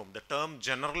syndrome. The term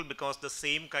general because the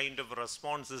same kind of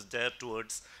response is there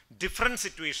towards different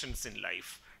situations in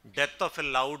life. Death of a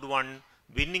loved one,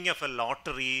 winning of a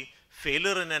lottery,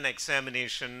 failure in an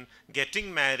examination,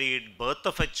 getting married, birth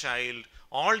of a child,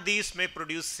 all these may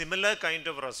produce similar kind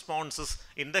of responses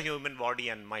in the human body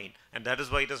and mind, and that is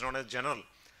why it is known as general.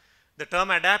 The term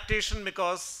adaptation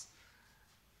because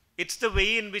it's the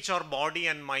way in which our body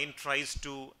and mind tries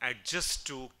to adjust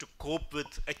to cope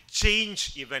with a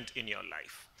change event in your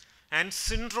life. And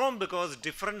syndrome because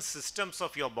different systems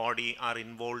of your body are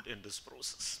involved in this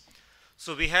process.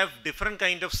 So we have different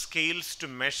kind of scales to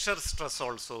measure stress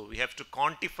also. We have to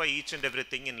quantify each and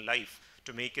everything in life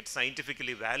to make it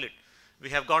scientifically valid. We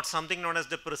have got something known as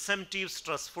the presumptive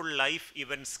stressful life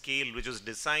event scale, which was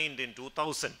designed in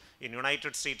 2000 in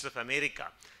United States of America,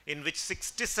 in which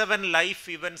 67 life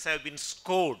events have been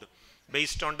scored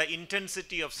based on the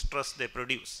intensity of stress they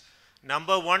produce.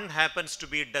 Number one happens to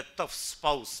be death of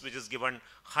spouse, which is given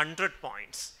 100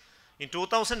 points. In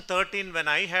 2013, when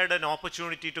I had an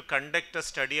opportunity to conduct a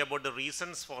study about the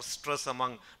reasons for stress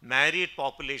among married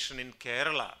population in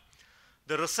Kerala,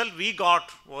 the result we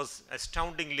got was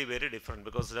astoundingly very different,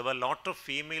 because there were a lot of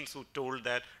females who told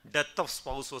that death of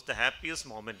spouse was the happiest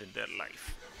moment in their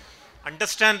life.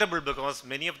 Understandable, because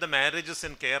many of the marriages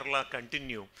in Kerala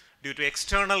continue due to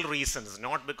external reasons,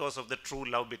 not because of the true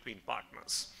love between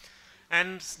partners.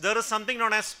 And there is something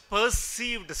known as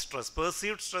perceived stress.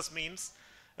 Perceived stress means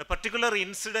a particular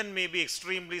incident may be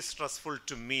extremely stressful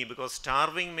to me, because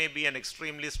starving may be an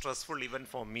extremely stressful event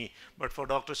for me, but for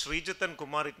Dr. Srijit and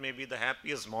Kumar it may be the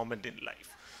happiest moment in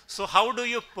life. So how do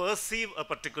you perceive a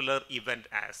particular event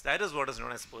as? That is what is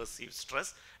known as perceived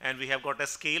stress, and we have got a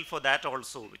scale for that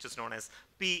also, which is known as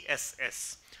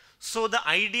PSS. So the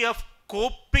idea of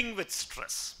coping with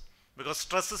stress, because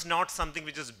stress is not something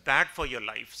which is bad for your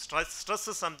life. Stress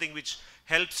is something which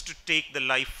helps to take the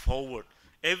life forward.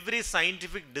 Every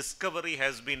scientific discovery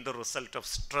has been the result of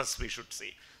stress, we should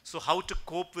say. So how to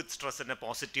cope with stress in a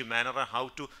positive manner and how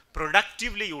to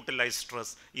productively utilize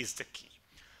stress is the key.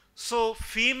 So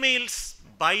females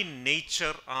by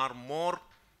nature are more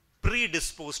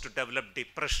predisposed to develop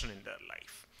depression in their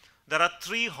life. There are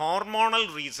 3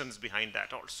 hormonal reasons behind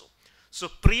that also. So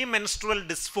premenstrual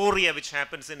dysphoria, which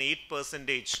happens in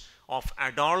 8% of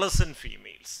adolescent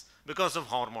females because of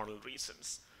hormonal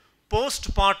reasons.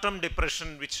 Postpartum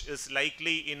depression, which is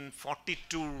likely in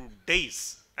 42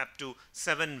 days up to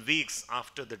 7 weeks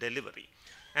after the delivery.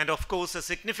 And of course, a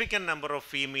significant number of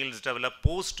females develop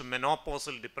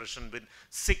post-menopausal depression with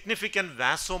significant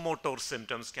vasomotor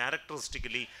symptoms,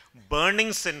 characteristically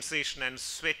burning sensation and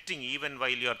sweating even while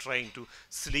you are trying to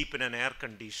sleep in an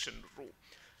air-conditioned room.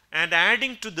 And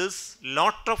adding to this,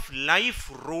 lot of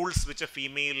life roles which a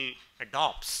female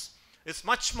adopts is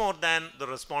much more than the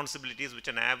responsibilities which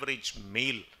an average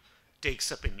male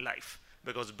takes up in life.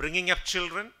 Because bringing up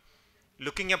children,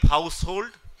 looking up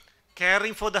household,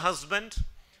 caring for the husband,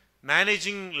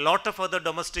 managing lot of other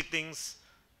domestic things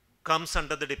comes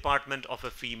under the department of a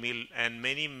female, and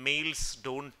many males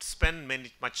don't spend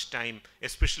much time,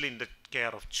 especially in the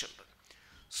care of children.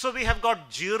 So we have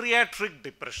got geriatric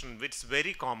depression, which is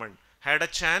very common. Had a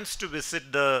chance to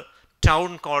visit the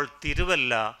town called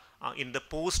Tiruvalla in the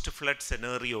post-flood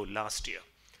scenario last year.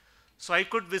 So I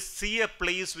could see a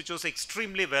place which was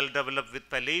extremely well developed with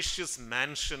palatial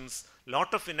mansions,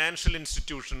 lot of financial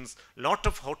institutions, lot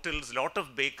of hotels, lot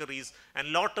of bakeries, and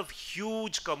lot of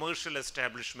huge commercial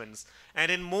establishments.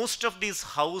 And in most of these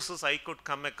houses, I could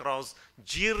come across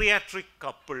geriatric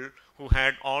couple who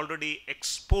had already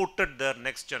exported their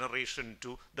next generation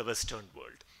to the Western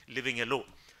world, living alone.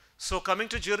 So coming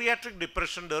to geriatric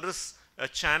depression, there is a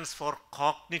chance for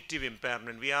cognitive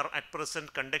impairment. We are at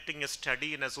present conducting a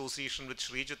study in association with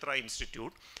Sri Chitra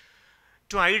Institute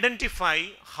to identify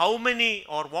how many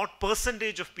or what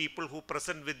percentage of people who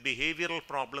present with behavioral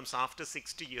problems after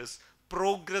 60 years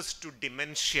progress to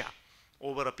dementia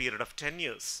over a period of 10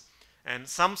 years. And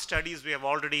some studies we have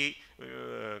already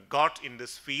got in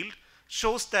this field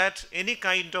shows that any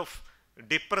kind of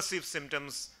depressive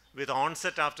symptoms with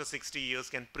onset after 60 years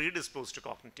can predispose to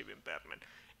cognitive impairment.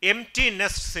 Empty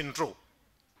nest syndrome.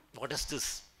 What is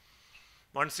this?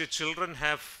 Once your children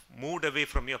have moved away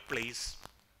from your place,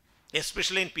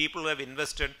 especially in people who have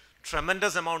invested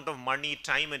tremendous amount of money,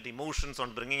 time and emotions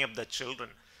on bringing up their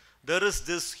children, there is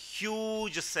this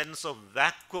huge sense of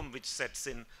vacuum which sets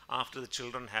in after the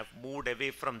children have moved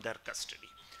away from their custody.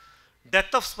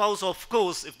 Death of spouse, of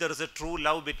course, if there is a true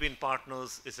love between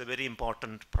partners, is a very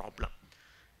important problem.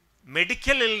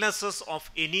 Medical illnesses of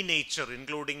any nature,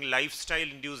 including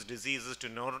lifestyle-induced diseases to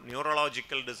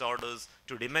neurological disorders,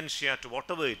 to dementia, to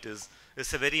whatever it is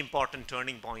a very important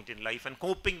turning point in life, and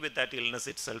coping with that illness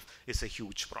itself is a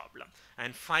huge problem.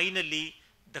 And finally,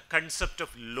 the concept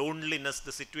of loneliness,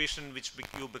 the situation in which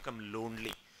you become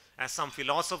lonely. As some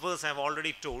philosophers have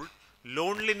already told,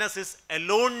 loneliness is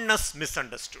aloneness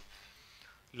misunderstood.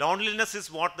 Loneliness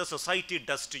is what the society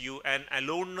does to you, and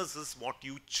aloneness is what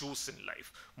you choose in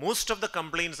life. Most of the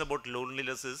complaints about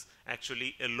loneliness is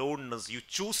actually aloneness. You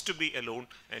choose to be alone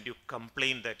and you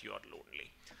complain that you are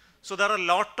lonely. So there are a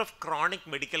lot of chronic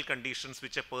medical conditions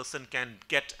which a person can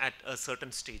get at a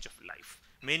certain stage of life.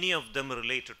 Many of them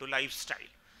related to lifestyle.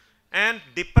 And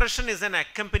depression is an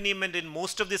accompaniment in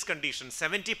most of these conditions.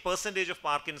 70% of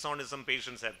Parkinsonism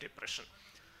patients have depression.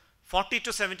 40 to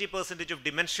 70% of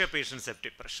dementia patients have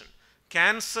depression.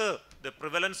 Cancer, the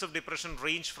prevalence of depression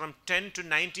range from 10 to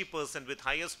 90%, with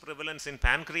highest prevalence in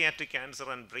pancreatic cancer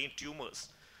and brain tumors.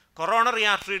 Coronary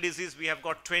artery disease, we have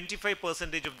got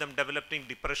 25% of them developing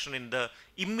depression in the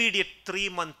immediate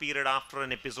 3-month period after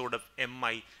an episode of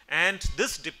MI. And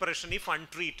this depression, if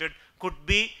untreated, could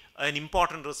be an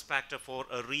important risk factor for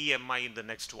a re-MI in the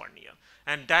next 1 year.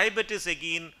 And diabetes,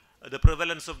 again, the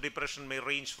prevalence of depression may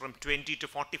range from 20 to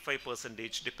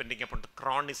 45% depending upon the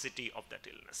chronicity of that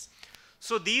illness.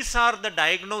 So these are the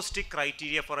diagnostic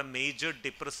criteria for a major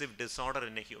depressive disorder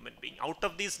in a human being. Out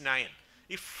of these 9,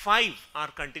 if 5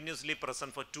 are continuously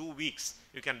present for 2 weeks,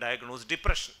 you can diagnose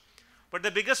depression. But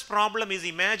the biggest problem is,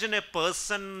 imagine a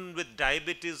person with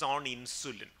diabetes on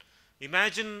insulin.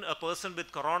 Imagine a person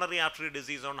with coronary artery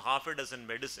disease on half a dozen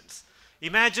medicines.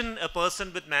 Imagine a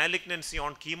person with malignancy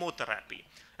on chemotherapy.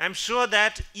 I'm sure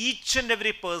that each and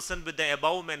every person with the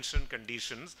above mentioned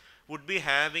conditions would be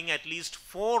having at least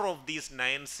 4 of these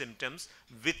 9 symptoms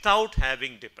without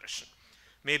having depression.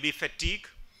 Maybe fatigue,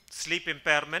 sleep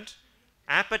impairment,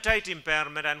 appetite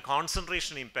impairment, and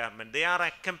concentration impairment. They are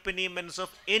accompaniments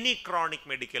of any chronic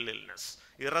medical illness,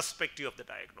 irrespective of the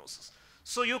diagnosis.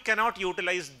 So you cannot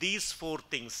utilize these 4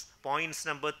 things, points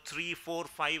number 3, 4,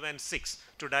 5, and 6,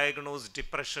 to diagnose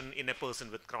depression in a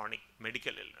person with chronic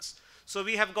medical illness. So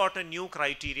we have got a new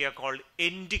criteria called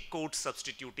Endicott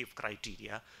substitutive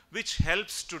criteria, which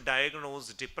helps to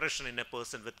diagnose depression in a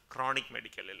person with chronic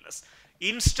medical illness.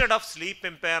 Instead of sleep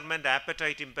impairment,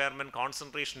 appetite impairment,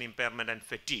 concentration impairment, and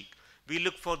fatigue, we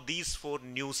look for these 4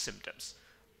 new symptoms: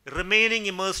 remaining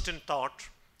immersed in thought,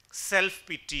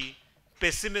 self-pity,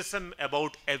 pessimism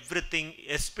about everything,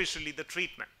 especially the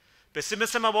treatment.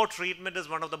 Pessimism about treatment is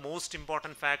one of the most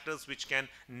important factors which can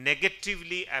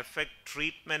negatively affect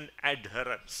treatment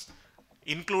adherence,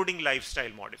 including lifestyle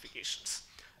modifications.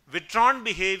 Withdrawn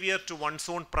behavior to one's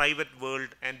own private world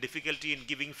and difficulty in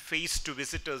giving face to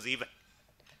visitors even.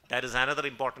 That is another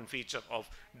important feature of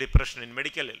depression in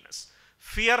medical illness.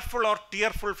 Fearful or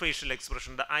tearful facial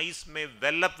expression. The eyes may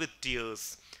well up with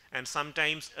tears, and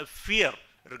sometimes a fear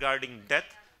regarding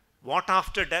death, what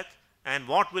after death, and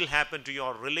what will happen to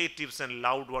your relatives and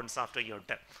loved ones after your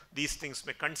death. These things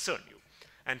may concern you.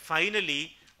 And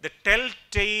finally, the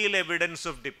telltale evidence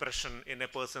of depression in a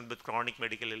person with chronic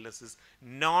medical illness is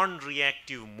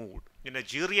non-reactive mood. In a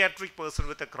geriatric person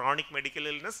with a chronic medical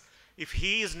illness, if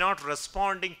he is not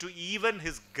responding to even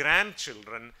his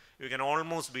grandchildren, you can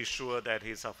almost be sure that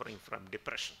he is suffering from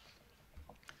depression.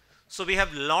 So we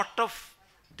have a lot of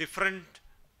different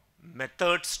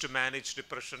methods to manage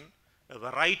depression. A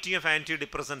variety of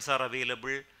antidepressants are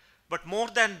available, but more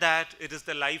than that, it is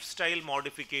the lifestyle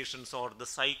modifications or the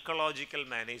psychological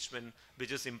management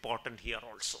which is important here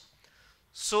also.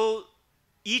 So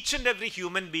each and every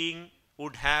human being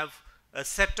would have a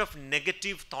set of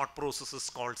negative thought processes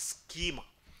called schema.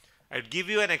 I'd give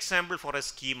you an example for a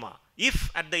schema. If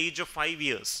at the age of 5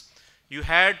 years you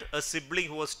had a sibling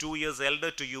who was 2 years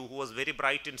elder to you, who was very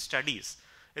bright in studies,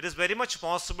 it is very much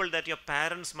possible that your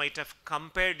parents might have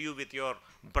compared you with your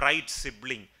bright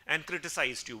sibling and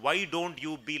criticized you. Why don't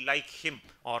you be like him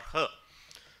or her?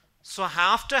 So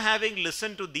after having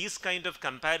listened to these kind of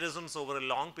comparisons over a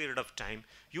long period of time,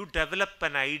 you develop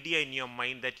an idea in your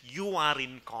mind that you are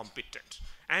incompetent.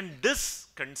 And this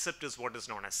concept is what is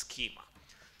known as schema.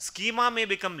 Schema may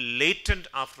become latent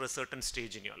after a certain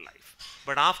stage in your life.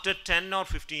 But after 10 or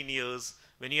 15 years,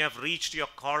 when you have reached your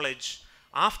college,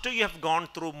 after you have gone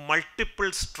through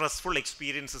multiple stressful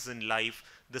experiences in life,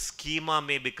 the schema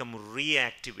may become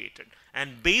reactivated.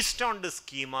 And based on the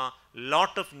schema,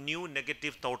 lot of new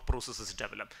negative thought processes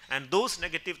develop. And those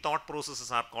negative thought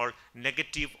processes are called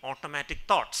negative automatic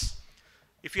thoughts.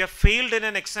 If you have failed in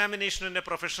an examination in a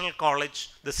professional college,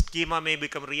 the schema may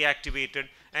become reactivated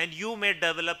and you may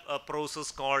develop a process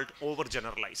called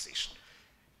overgeneralization.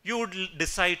 You would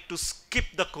decide to skip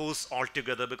the course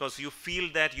altogether because you feel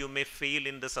that you may fail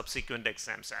in the subsequent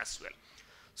exams as well.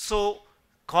 So,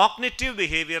 cognitive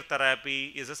behavior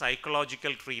therapy is a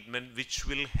psychological treatment which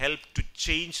will help to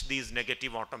change these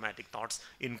negative automatic thoughts,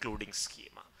 including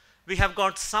schema. We have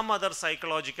got some other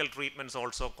psychological treatments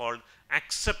also called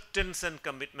acceptance and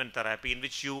commitment therapy, in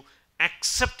which you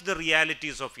accept the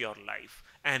realities of your life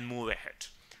and move ahead.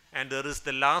 And there is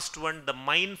the last one, the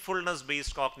mindfulness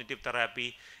based cognitive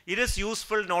therapy. It is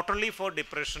useful not only for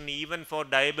depression, even for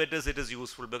diabetes it is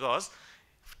useful, because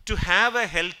to have a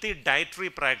healthy dietary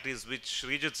practice, which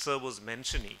Srijit sir was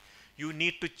mentioning, you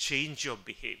need to change your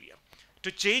behavior.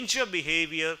 To change your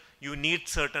behavior, you need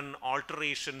certain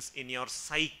alterations in your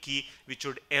psyche which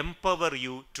would empower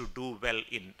you to do well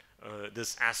in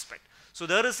this aspect. So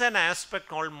there is an aspect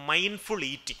called mindful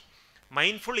eating.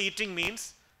 Mindful eating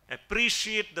means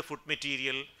appreciate the food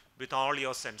material with all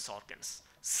your sense organs.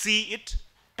 See it,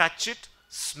 touch it,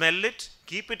 smell it,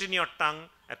 keep it in your tongue,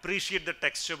 appreciate the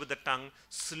texture with the tongue,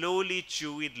 slowly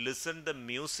chew it, listen the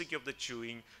music of the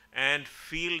chewing, and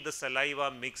feel the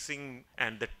saliva mixing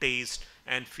and the taste,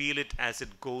 and feel it as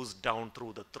it goes down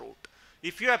through the throat.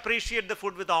 If you appreciate the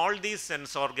food with all these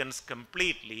sense organs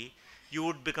completely, you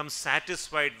would become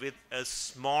satisfied with a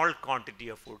small quantity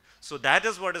of food. So that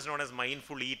is what is known as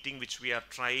mindful eating, which we are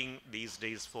trying these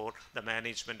days for the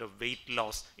management of weight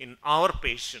loss in our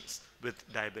patients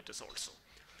with diabetes also.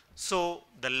 So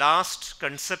the last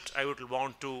concept I would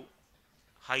want to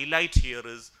highlight here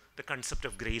is the concept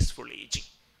of graceful aging.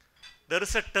 There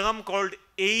is a term called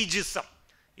ageism.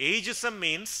 Ageism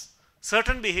means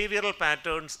certain behavioral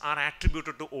patterns are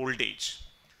attributed to old age.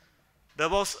 There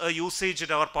was a usage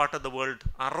in our part of the world,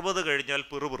 60 കഴിഞ്ഞാൽ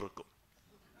പിറുപിറുക്കും.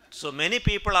 So many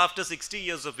people after 60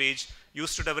 years of age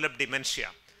used to develop dementia.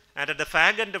 And at the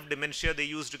fag end of dementia, they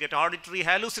used to get auditory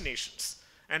hallucinations.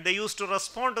 And they used to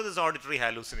respond to these auditory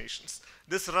hallucinations.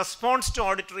 This response to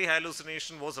auditory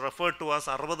hallucination was referred to as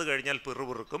 60 കഴിഞ്ഞാൽ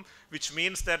പിറുപിറുക്കും, which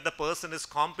means that the person is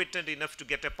competent enough to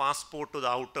get a passport to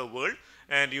the outer world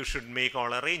and you should make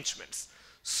all arrangements.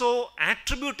 So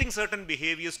attributing certain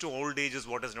behaviors to old age is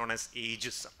what is known as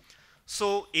ageism. So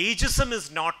ageism is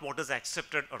not what is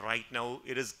accepted right now.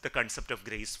 It is the concept of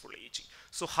graceful aging.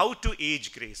 So how to age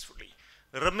gracefully?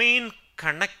 Remain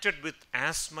connected with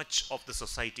as much of the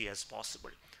society as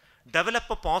possible. Develop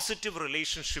a positive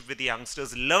relationship with the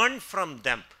youngsters. Learn from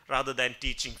them rather than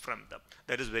teaching from them.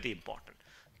 That is very important.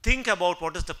 Think about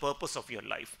what is the purpose of your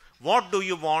life. What do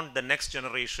you want the next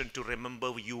generation to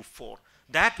remember you for?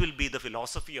 That will be the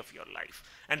philosophy of your life.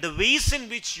 And the ways in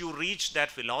which you reach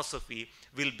that philosophy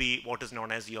will be what is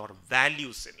known as your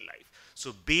values in life.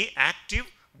 So be active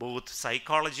both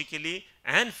psychologically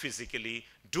and physically.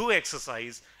 Do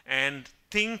exercise and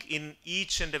think in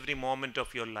each and every moment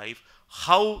of your life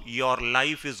how your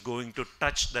life is going to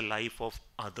touch the life of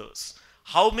others.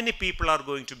 How many people are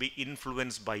going to be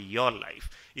influenced by your life?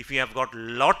 If you have got a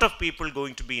lot of people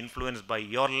going to be influenced by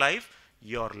your life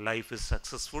is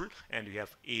successful and you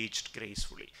have aged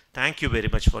gracefully. Thank you very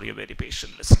much for your very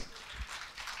patient listening.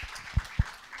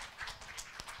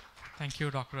 Thank you,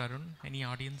 Dr. Arun. Any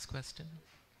audience question?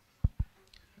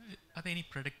 Are there any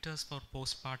predictors for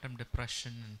postpartum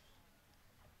depression?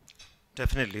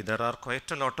 Definitely, there are quite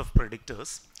a lot of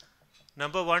predictors.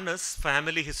 Number one is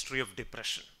family history of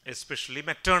depression, especially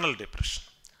maternal depression.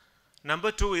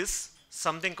 Number two is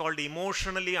something called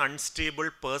emotionally unstable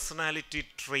personality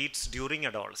traits during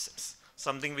adolescence,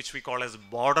 something which we call as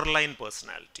borderline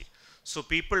personality. So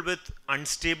people with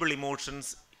unstable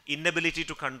emotions, inability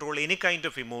to control any kind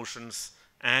of emotions,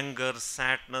 anger,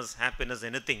 sadness, happiness,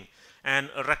 anything, and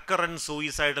recurrent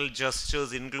suicidal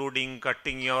gestures including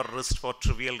cutting your wrist for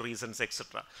trivial reasons,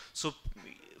 etc. So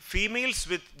females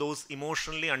with those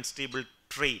emotionally unstable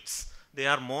traits, they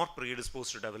are more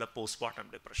predisposed to develop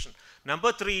postpartum depression.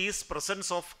 Number three is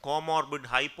presence of comorbid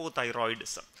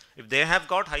hypothyroidism. If they have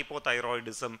got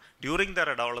hypothyroidism during their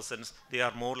adolescence, they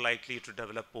are more likely to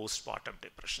develop postpartum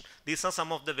depression. These are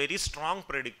some of the very strong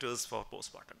predictors for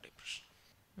postpartum depression.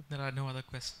 If there are no other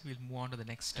questions, we'll move on to the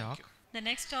next talk. The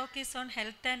next talk is on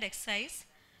health and exercise,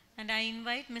 and I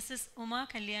invite Mrs. Uma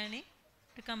Kalyani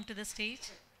to come to the stage.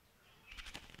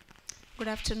 Good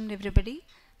afternoon, everybody.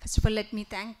 First of all, let me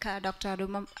thank Dr.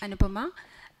 Anupama,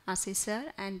 Asi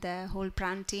sir, and the whole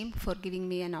Pran team for giving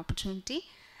me an opportunity.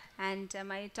 And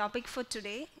my topic for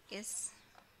today is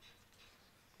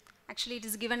Actually, it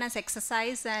is given as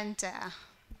exercise and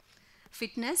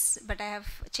fitness, but I have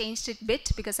changed it a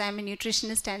bit because I am a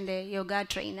nutritionist and a yoga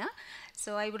trainer.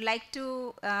 So I would like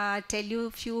to tell you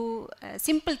a few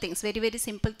simple things, very, very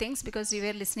simple things, because you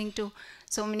were listening to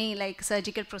so many like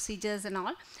surgical procedures and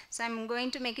all. So I'm going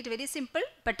to make it very simple,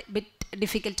 but a bit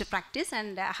difficult to practice.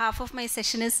 And half of my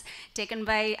session is taken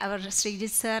by our Srijit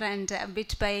sir and a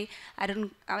bit by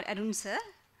Arun sir.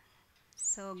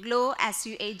 So glow as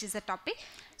you age is a topic.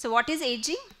 So what is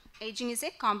aging? Aging is a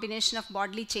combination of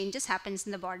bodily changes happens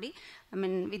in the body. I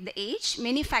mean, with the age,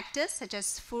 many factors such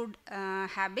as food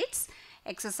habits,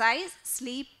 exercise,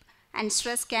 sleep, and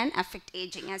stress can affect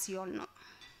aging, as you all know.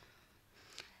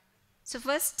 So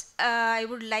first, I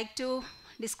would like to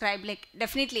describe, like,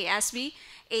 definitely as we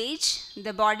age,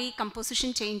 the body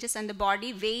composition changes and the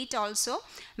body weight also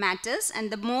matters. And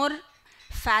the more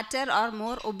fatter or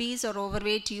more obese or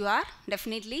overweight you are,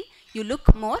 definitely you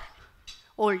look more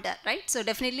older, right? So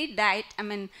definitely diet, I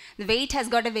mean, the weight has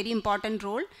got a very important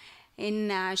role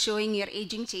in showing your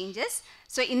aging changes.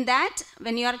 So in that,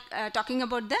 when you are talking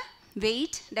about the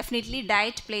weight, definitely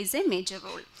diet plays a major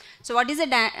role. So what is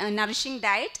a nourishing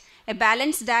diet? A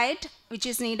balanced diet which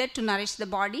is needed to nourish the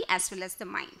body as well as the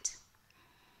mind.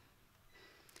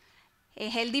 A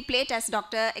healthy plate, as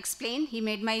doctor explained, he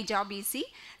made my job easy.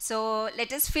 So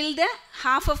let us fill the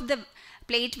half of the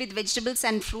plate with vegetables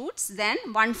and fruits, then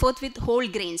 1/4 with whole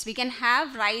grains. We can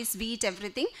have rice, wheat,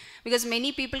 everything, because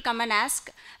many people come and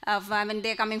ask when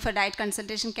they're coming for diet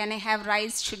consultation, can I have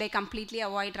rice? Should I completely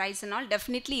avoid rice and all?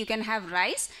 Definitely you can have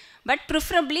rice, but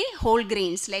preferably whole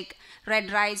grains like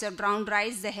red rice or brown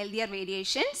rice, the healthier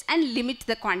variations, and limit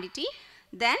the quantity.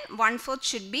 Then 1/4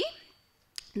 should be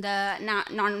the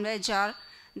non-veg or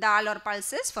dal or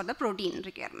pulses for the protein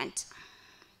requirement.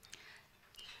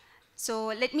 So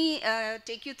let me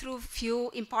take you through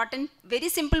few important, very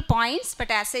simple points,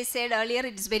 but as I said earlier,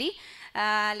 it is very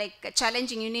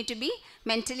challenging. You need to be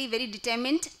mentally very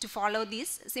determined to follow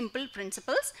these simple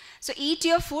principles. So eat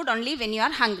your food only when you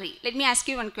are hungry. Let me ask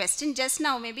you one question. Just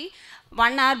now, maybe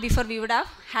 1 hour before we would have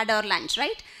had our lunch,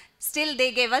 right? Still they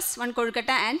gave us one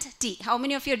kolkata and tea. How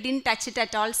many of you didn't touch it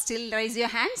at all? Still raise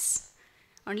your hands.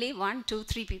 Only 1, 2,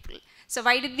 3 people. So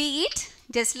why did we eat?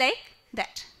 Just like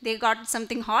that. They got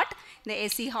something hot, the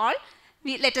AC hall,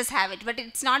 let us have it. But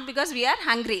it's not because we are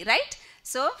hungry, right?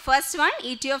 So first one,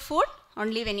 eat your food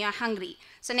only when you are hungry.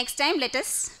 So next time, let us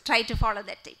try to follow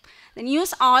that tip. Then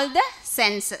use all the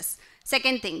senses.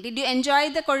 Second thing, did you enjoy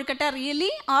the kolkata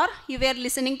really, or you were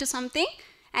listening to something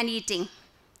and eating?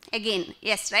 Again,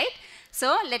 yes, right? So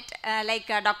like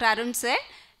Dr. Arun said,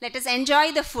 let us enjoy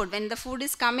the food. When the food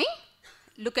is coming,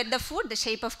 look at the food, the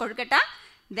shape of kolkata,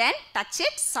 then touch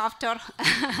it, soft or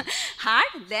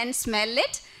hard, then smell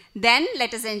it, then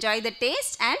let us enjoy the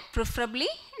taste, and preferably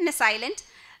in a silent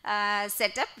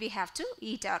setup, we have to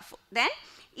eat our food. Then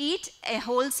eat a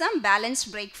wholesome,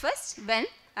 balanced breakfast,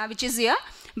 which is your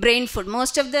brain food.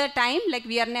 Most of the time, like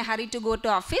we are in a hurry to go to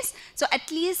office, so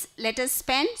at least let us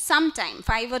spend some time,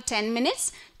 5 or 10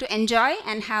 minutes, to enjoy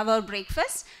and have our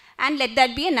breakfast, and let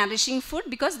that be a nourishing food,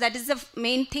 because that is the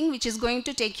main thing which is going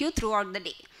to take you throughout the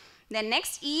day. Then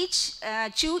next,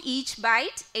 chew each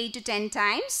bite 8 to 10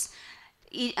 times.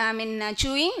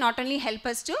 Chewing not only help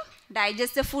us to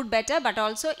digest the food better, but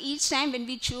also each time when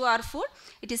we chew our food,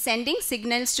 it is sending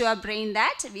signals to our brain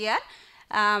that we are,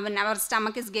 when our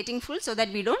stomach is getting full, so that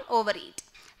we don't overeat.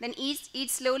 Then eat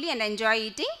slowly and enjoy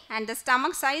eating, and the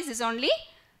stomach size is only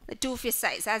the 2 fist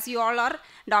size. As you all are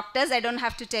doctors, I don't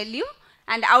have to tell you.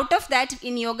 And out of that,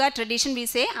 in yoga tradition, we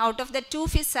say out of the 2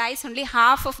 fist size, only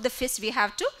half of the fist we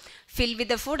have to fill with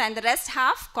the food, and the rest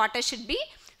half, quarter should be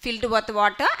filled with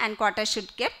water and quarter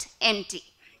should kept empty.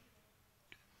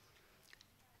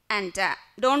 And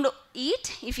don't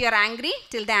eat if you are angry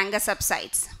till the anger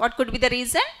subsides. What could be the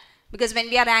reason? Because when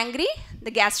we are angry,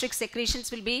 the gastric secretions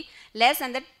will be less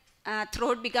and the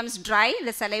throat becomes dry,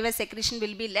 the saliva secretion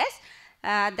will be less.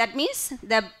 That means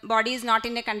the body is not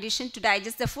in a condition to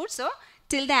digest the food. So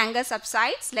till the anger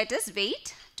subsides, let us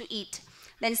wait to eat.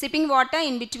 Then sipping water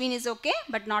in between is okay,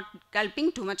 but not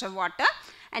gulping too much of water.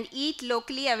 And eat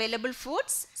locally available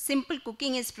foods. Simple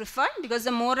cooking is preferred, because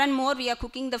the more and more we are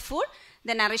cooking the food,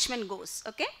 the nourishment goes.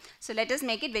 Okay, so let us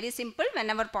make it very simple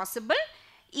whenever possible.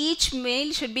 Each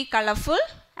meal should be colorful.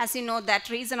 As you know that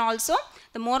reason also,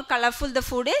 the more colorful the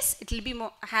food is, it will be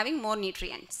having more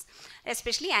nutrients,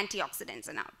 especially antioxidants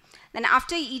and all. Then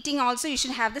after eating also, you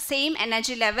should have the same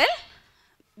energy level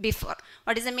before.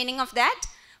 What is the meaning of that?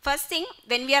 First thing,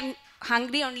 when we are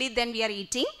hungry only, then we are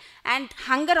eating. And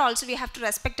hunger also, we have to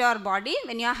respect our body.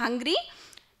 When you are hungry,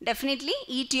 definitely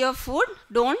eat your food.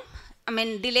 Don't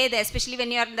delay there, especially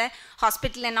when you are in the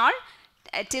hospital and all,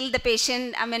 till the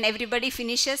patient, everybody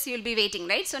finishes, you will be waiting,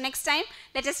 right? So next time,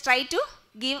 let us try to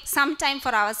give some time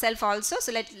for ourselves also.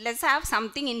 So let's have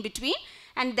something in between,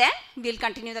 and then we'll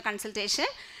continue the consultation.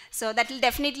 So that will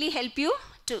definitely help you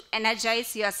to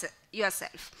energize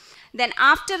yourself. Then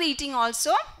after eating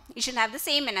also, you should have the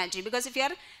same energy, because if you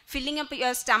are filling up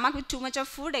your stomach with too much of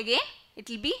food, again, it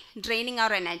will be draining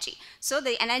our energy. So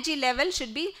the energy level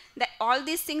should be that all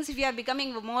these things, if we are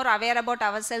becoming more aware about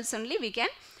ourselves only, we can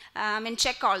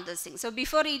check all those things. So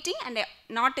before eating and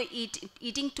not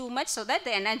eating too much, so that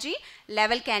the energy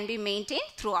level can be maintained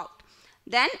throughout.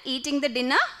 Then eating the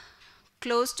dinner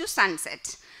close to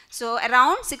sunset. So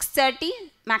around 6:30,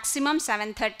 maximum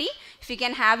 7:30, if you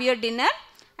can have your dinner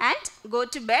and go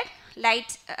to bed,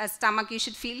 light stomach, you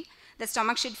should feel, the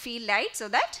stomach should feel light, so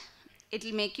that it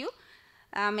will make you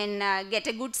get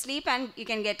a good sleep, and you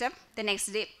can get up the next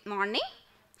day morning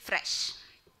fresh.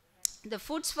 The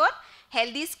foods for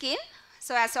healthy skin.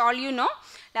 So as all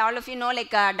of you know,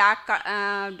 like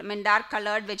dark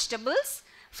colored vegetables,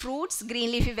 fruits,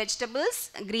 green leafy vegetables,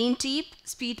 green tea,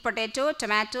 sweet potato,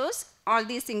 tomatoes, all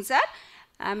these things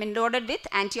are loaded with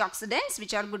antioxidants,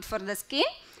 which are good for the skin.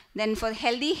 Then for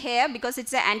healthy hair, because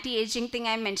it's an anti-aging thing,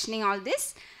 I'm mentioning all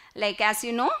this. Like as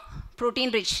you know,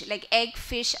 protein rich, like egg,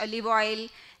 fish, olive oil,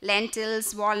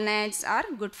 lentils, walnuts are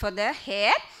good for the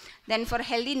hair. Then for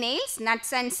healthy nails,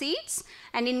 nuts and seeds.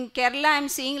 And in Kerala, I'm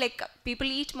seeing like people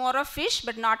eat more of fish,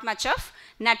 but not much of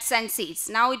nuts and seeds.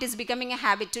 Now it is becoming a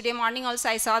habit. Today morning also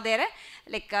I saw there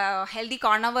like a healthy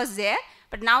corner was there,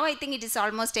 but now I think it is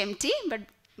almost empty. But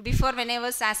before, when I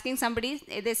was asking somebody,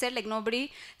 they said like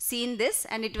nobody seen this,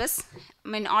 and it was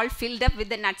all filled up with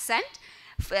the nuts and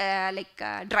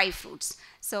dry fruits.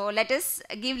 So let us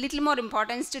give little more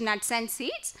importance to nuts and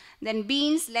seeds. Then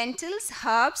beans, lentils,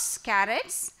 herbs,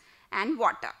 carrots, and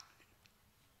water.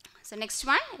 So next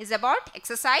one is about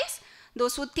exercise.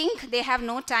 Those who think they have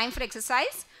no time for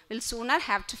exercise will sooner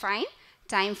have to find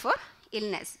time for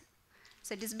illness.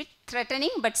 So it is a bit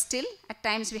threatening, but still at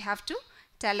times we have to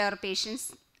tell our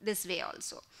patients this way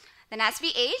also. Then as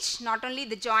we age, not only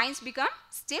the joints become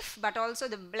stiff, but also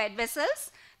the blood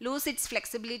vessels lose its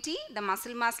flexibility, the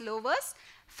muscle mass lowers,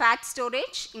 fat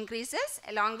storage increases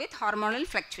along with hormonal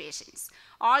fluctuations.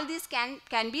 All these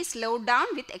can be slowed down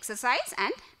with exercise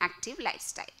and active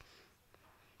lifestyle.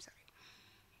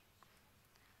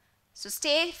 So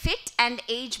stay fit and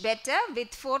age better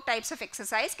with 4 types of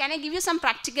exercise. Can I give you some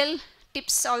practical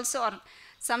tips also, or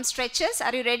some stretches?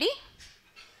 Are you ready?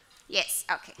 Yes,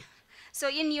 okay. So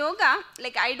in yoga,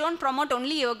 like I don't promote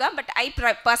only yoga, but I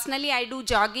personally do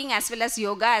jogging as well as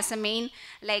yoga as a main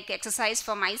like exercise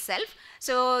for myself.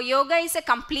 So yoga is a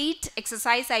complete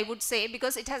exercise, I would say,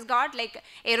 because it has got like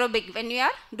aerobic. When you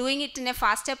are doing it in a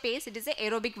faster pace, it is an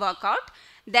aerobic workout.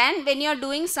 Then when you are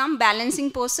doing some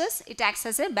balancing poses, it acts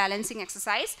as a balancing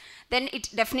exercise. Then it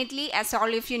definitely, as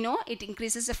all of you know, it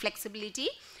increases the flexibility.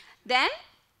 Then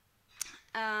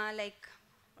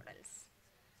what else?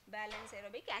 Balance,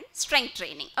 aerobic, and strength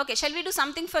training. Okay, shall we do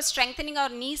something for strengthening our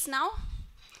knees now?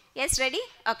 Yes, ready?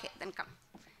 Okay, then come.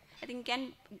 I think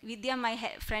Vidya, my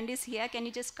friend, is here. Can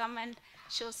you just come and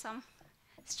show some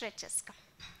stretches? Come.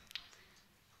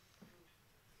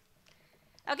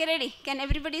 Okay, ready? Can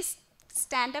everybody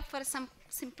stand up for some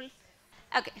simple?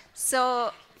 Okay,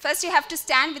 so first you have to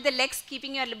stand with the legs,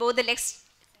 keeping both the legs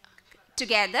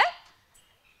together.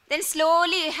 Then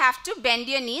slowly you have to bend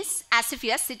your knees as if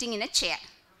you are sitting in a chair.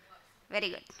 Very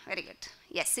good, very good.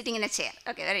 Yes, sitting in a chair.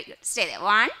 Okay, very good. Stay there.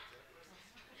 1,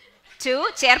 2.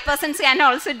 Chairpersons can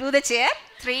also do the chair.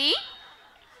 3,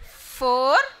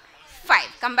 4, 5.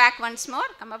 Come back once more.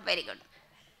 Come up. Very good.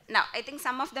 Now, I think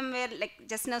some of them were like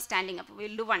just now standing up. We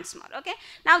will do once more. Okay.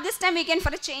 Now, this time we can,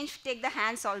 for a change, take the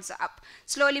hands also up.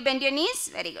 Slowly bend your knees.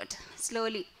 Very good.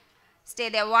 Slowly. Stay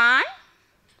there. 1,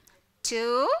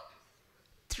 2,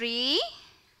 3,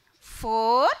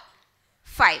 4,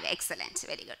 5. Excellent.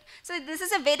 Very good. So this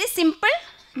is a very simple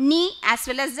knee as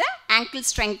well as the ankle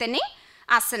strengthening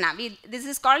asana. This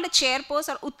is called a chair pose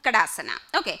or Utkadasana.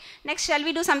 Okay. Next, shall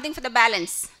we do something for the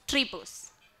balance? Tree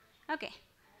pose. Okay.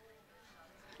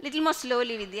 Little more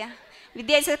slowly, Vidya.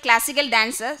 Vidya is a classical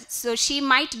dancer, so she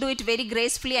might do it very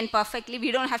gracefully and perfectly.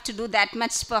 We don't have to do that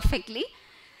much perfectly.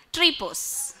 Tree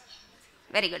pose.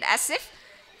 Very good. As if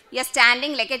you're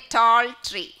standing like a tall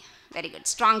tree. Very good.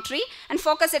 Strong tree. And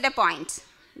focus at a point.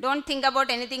 Don't think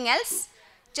about anything else.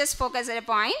 Just focus at a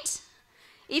point.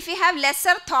 If you have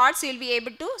lesser thoughts, you'll be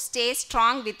able to stay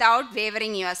strong without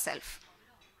wavering yourself.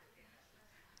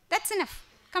 That's enough.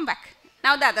 Come back.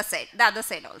 Now the other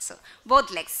side also. Both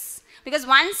legs. Because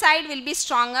one side will be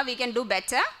stronger, we can do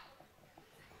better.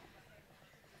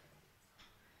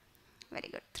 Very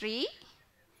good. 3,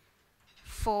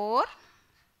 4,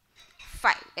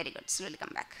 5. Very good. Slowly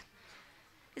come back.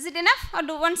 Is it enough or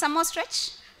do you want some more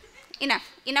stretch? Enough.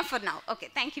 Enough for now. Okay.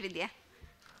 Thank you, Vidya.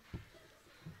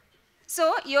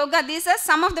 So, yoga, these are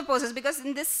some of the poses, because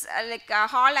in this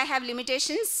hall I have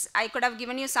limitations. I could have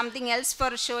given you something else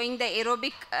for showing the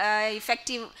aerobic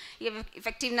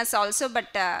effectiveness also, but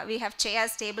we have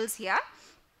chairs, tables here.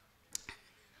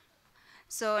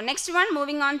 So, next one,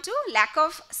 moving on to lack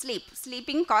of sleep.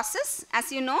 Sleeping causes,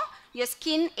 as you know, your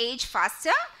skin age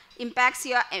faster, impacts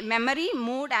your memory,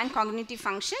 mood and cognitive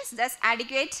functions. Thus,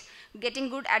 getting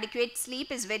good adequate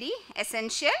sleep is very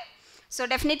essential. So,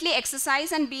 definitely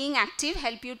exercise and being active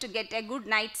help you to get a good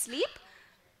night's sleep.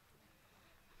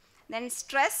 Then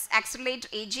stress accelerates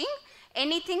aging.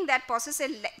 Anything that poses a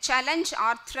challenge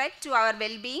or threat to our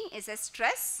well-being is a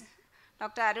stress.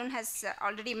 Dr. Arun has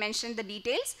already mentioned the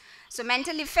details. So,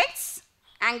 mental effects,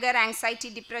 anger,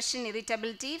 anxiety, depression,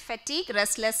 irritability, fatigue,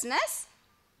 restlessness.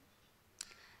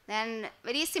 Then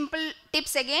very simple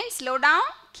tips again: slow down,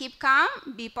 keep calm,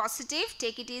 be positive,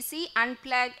 take it easy,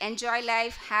 unplug, enjoy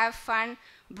life, have fun,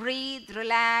 breathe,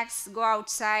 relax, go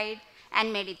outside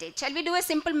and meditate. Shall we do a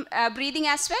simple breathing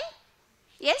as well?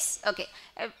 Yes? Okay.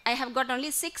 I have got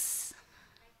only 6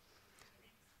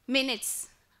 minutes.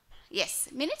 Yes.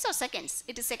 Minutes or seconds?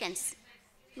 It is seconds.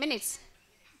 Minutes.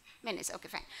 Minutes. Okay,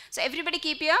 fine. So, everybody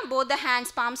keep your both the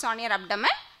hands, palms on your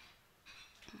abdomen.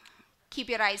 Keep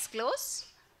your eyes closed.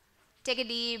 Take a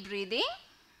deep breathing.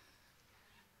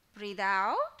 Breathe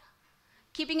out.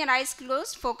 Keeping your eyes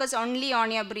closed, focus only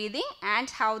on your breathing and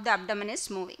how the abdomen is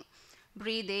moving.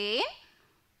 Breathe in.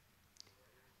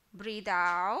 Breathe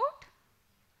out.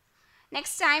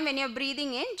 Next time when you are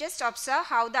breathing in, just observe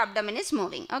how the abdomen is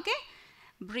moving. Okay?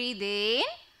 Breathe in.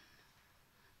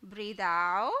 Breathe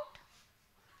out.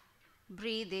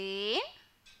 Breathe in.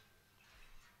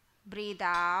 Breathe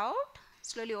out.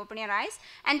 Slowly open your eyes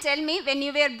and tell me, when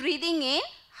you were breathing in,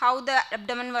 how the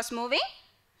abdomen was moving.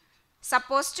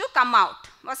 Supposed to come out.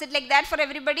 Was it like that for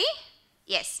everybody?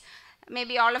 Yes.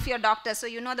 Maybe all of your doctors, so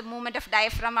you know the movement of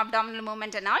diaphragm, abdominal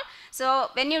movement and all. So,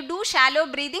 when you do shallow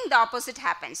breathing, the opposite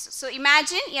happens. So,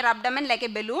 imagine your abdomen like a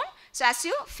balloon. So, as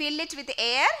you fill it with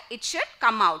air, it should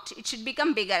come out. It should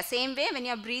become bigger. Same way, when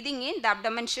you are breathing in, the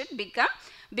abdomen should become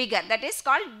bigger. That is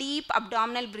called deep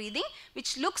abdominal breathing,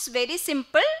 which looks very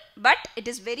simple, but it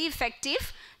is very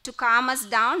effective to calm us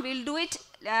down. We will do it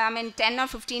 10 or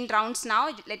 15 rounds now.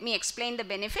 Let me explain the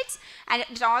benefits. And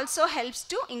it also helps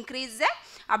to increase the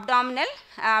abdominal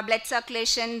blood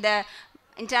circulation. The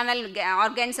internal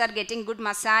organs are getting good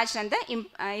massage and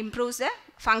improves the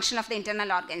function of the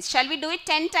internal organs. Shall we do it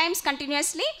 10 times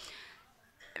continuously?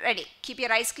 Ready. Keep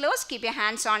your eyes closed. Keep your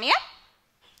hands on your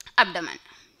abdomen.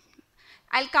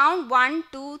 I'll count 1,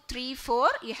 2, 3, 4.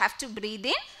 You have to breathe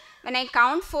in. When I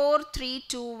count 4, 3,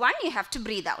 2, 1, you have to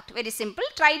breathe out. Very simple.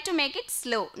 Try to make it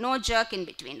slow. No jerk in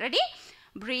between. Ready?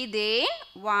 Breathe in.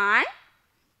 1,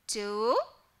 2,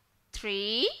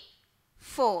 3,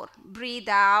 4. Breathe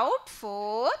out.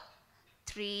 4,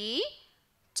 3,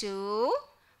 2,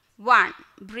 1.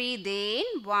 Breathe in.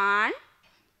 1,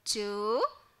 2,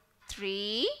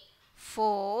 3,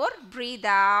 4. Breathe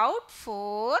out.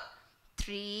 4,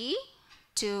 3,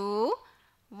 2,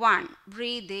 1.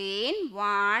 Breathe in.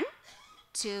 1,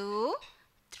 2,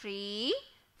 3,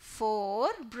 4.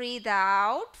 Breathe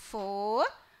out. 4,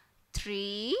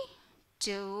 3,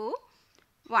 2,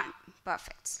 1.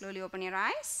 Perfect. Slowly open your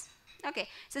eyes. Okay.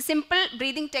 It's a simple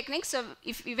breathing technique. So,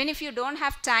 even if you don't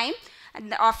have time in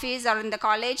the office or in the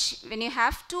college, when you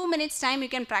have 2 minutes time, you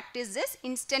can practice this.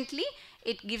 Instantly,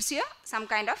 it gives you some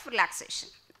kind of relaxation.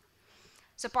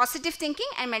 So, positive thinking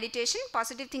and meditation.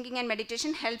 Positive thinking and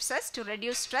meditation helps us to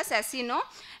reduce stress. As you know,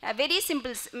 very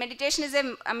simple. Meditation is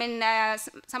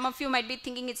some of you might be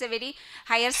thinking it's a very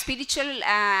higher spiritual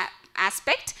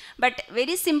aspect, but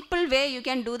very simple way you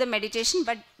can do the meditation,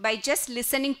 but by just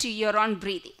listening to your own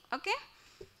breathing. Okay.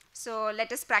 So,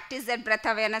 let us practice that breath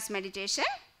awareness meditation.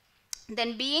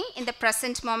 Then being in the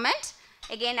present moment.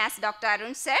 Again, as Dr.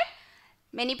 Arun said,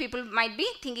 many people might be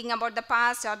thinking about the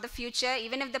past or the future.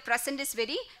 Even if the present is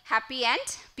very happy and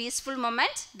peaceful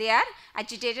moment, they are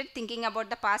agitated thinking about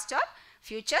the past or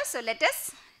future. So, let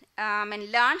us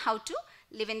learn how to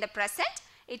live in the present.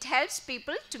 It helps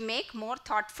people to make more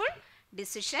thoughtful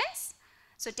decisions.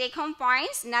 So, take home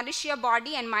points: nourish your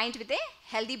body and mind with a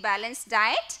healthy balanced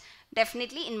diet,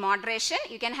 definitely in moderation.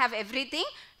 You can have everything.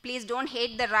 Please don't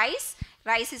hate the rice.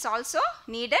 Rice is also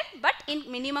needed, but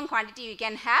in minimum quantity you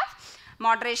can have.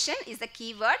 Moderation is the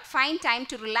key word. Find time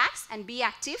to relax and be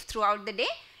active throughout the day.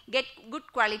 Get good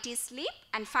quality sleep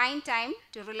and find time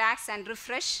to relax and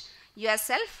refresh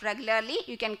yourself regularly.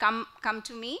 You can come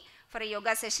to me for a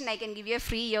yoga session. I can give you a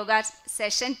free yoga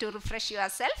session to refresh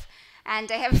yourself.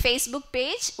 And I have a Facebook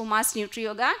page, Uma's Nutri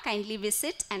Yoga. Kindly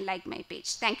visit and like my page.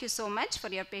 Thank you so much for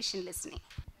your patient listening.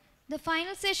 The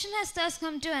final session has thus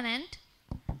come to an end.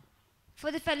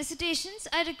 For the felicitations,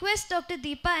 I request Dr.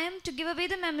 Deepa M to give away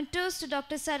the mementos to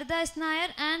Dr. Sarada S. Nair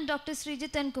and Dr.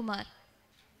 Srijit N. Kumar.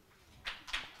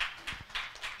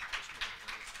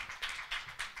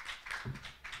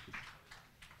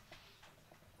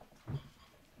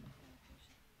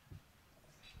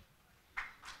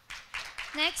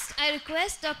 Next, I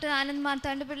request Dr. Anand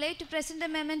Marthandapillai to present the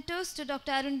mementos to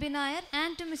Dr. Arun B. Nair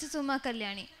and to Mrs. Uma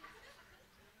Kalyani.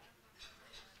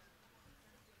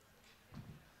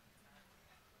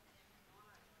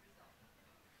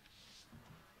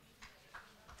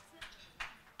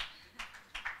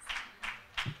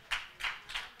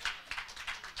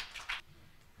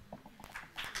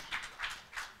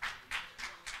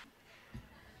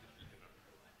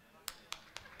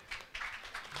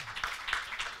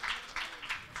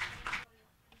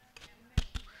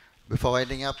 Before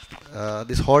winding up,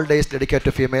 this whole day is dedicated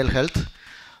to female health.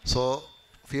 So,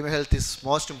 female health is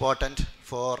most important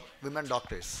for women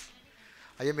doctors.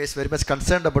 IMA is very much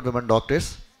concerned about women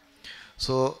doctors.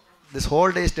 So, this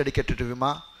whole day is dedicated to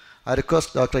Vima. I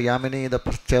request Dr. Yamini, the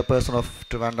chairperson of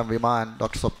Trivandrum Vima, and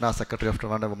Dr. Swapna, secretary of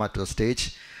Trivandrum Vima, to the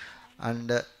stage.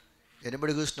 And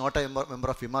anybody who is not a member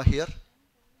of Vima here,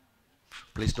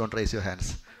 please don't raise your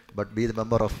hands, but be the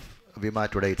member of Vima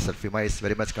today itself. Vima is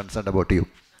very much concerned about you.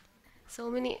 So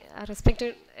many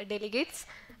respected delegates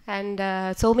and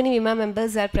so many WIMA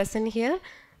members are present here.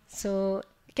 So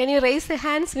can you raise the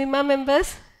hands, WIMA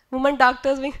members, women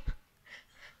doctors?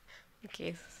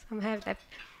 Okay, some have that.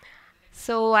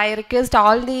 So I request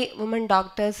all the women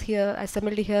doctors here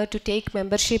assembled here to take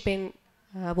membership in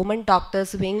Women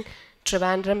Doctors Wing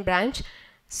Trivandrum branch.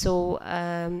 So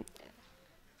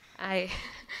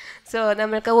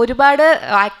നമ്മൾക്ക് ഒരുപാട്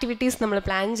activities നമ്മൾ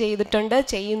plan ചെയ്തിട്ടുണ്ട്,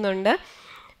 ചെയ്യുന്നുണ്ട്.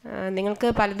 നിങ്ങൾക്ക്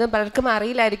പലർക്കും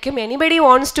അറിയില്ലായിരിക്കും. Anybody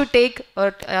wants to take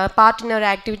part in our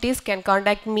activities can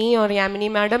contact me or Yamini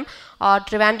madam or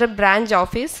Trivandrum branch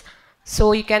office. So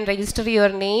you can register your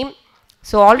name.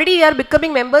 So already you are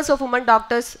becoming members of Women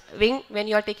Doctors Wing when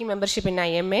you are taking membership in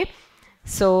IMA.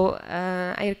 So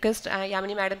I request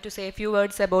Yamini madam to say a few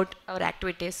words about our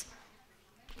activities.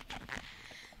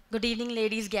 Good evening,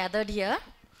 ladies gathered here.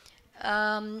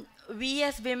 We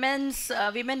as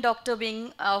women doctor wing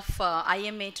of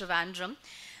IMA Trivandrum,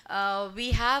 we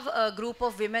have a group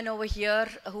of women over here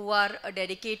who are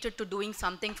dedicated to doing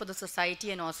something for the society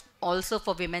and also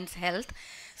for women's health.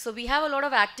 So we have a lot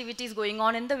of activities going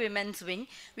on in the women's wing.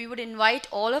 We would invite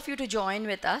all of you to join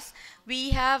with us. We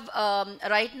have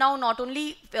right now not only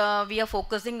we are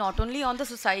focusing not only on the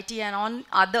society and on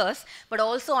others, but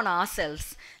also on ourselves.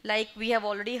 Like we have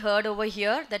already heard over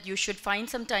here that you should find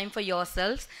some time for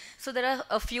yourselves. So there are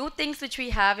a few things which we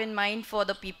have in mind for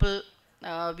the people.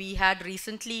 We had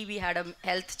a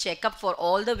health checkup for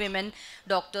all the women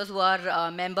doctors who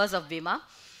are members of WIMA.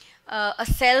 A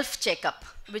self checkup,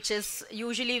 which is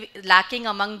usually lacking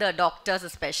among the doctors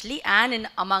especially and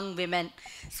among women.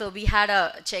 So we had a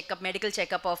medical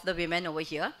checkup of the women over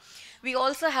here. We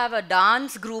also have a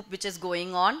dance group which is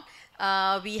going on.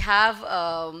 We have a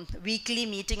weekly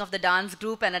meeting of the dance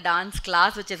group and a dance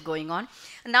class which is going on.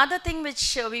 Another thing which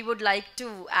we would like to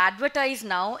advertise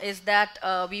now is that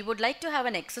we would like to have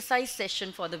an exercise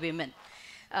session for the women.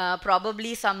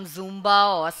 Probably some Zumba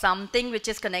or something which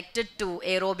is connected to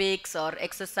aerobics or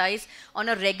exercise on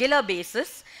a regular basis.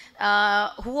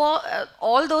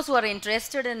 All those who are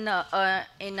interested in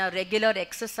a regular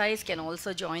exercise can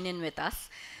also join in with us.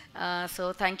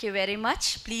 So thank you very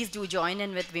much. Please do join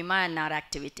in with WIMA and our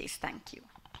activities. Thank you.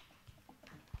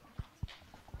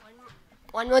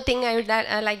 One more thing I would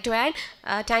like to add.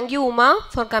 Thank you, Uma,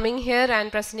 for coming here and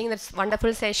presenting this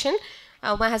wonderful session.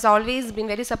 Uma has always been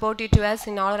very supportive to us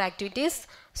in all our activities.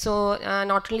 So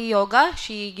not only yoga,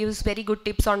 she gives very good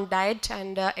tips on diet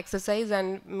and exercise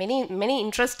and many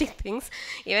interesting things.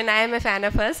 Even I am a fan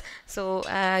of hers. So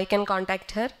you can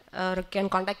contact her or you can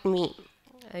contact me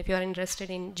if you are interested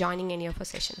in joining any of our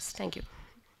sessions. Thank you.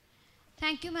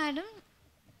 Thank you, madam.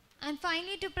 And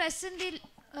finally, to present the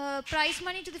prize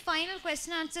money to the final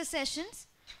question and answer sessions,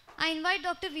 I invite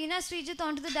Dr. Veena Srijit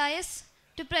onto the dais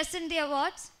to present the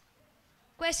awards.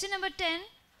 Question number 10,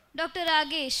 Dr.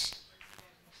 Ragesh.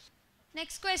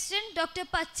 Next question, Dr.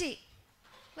 Pachi.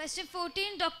 Question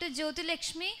 14, Dr. Jyoti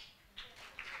Lakshmi.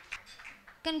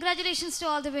 Congratulations to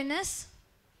all the winners.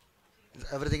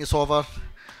 Everything is over.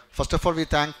 First of all, we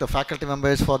thank the faculty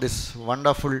members for this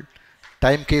wonderful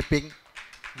timekeeping.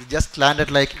 We just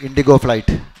landed like Indigo flight.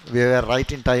 we were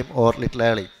right in time or little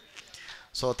early.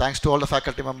 So thanks to all the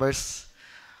faculty members,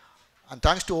 and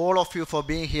thanks to all of you for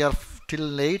being here till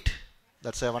late.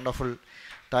 That's a wonderful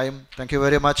time. Thank you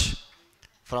very much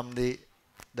from the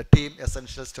team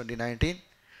Essentials 2019.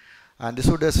 And this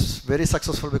was very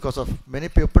successful because of many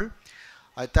people.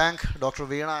 I thank Dr.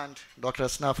 Veena and Dr.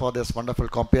 Asna for this wonderful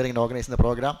comparing and organizing the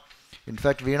program. In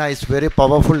fact, Veena is very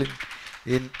powerful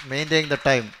in maintaining the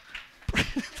time.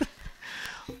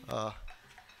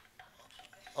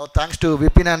 Thanks to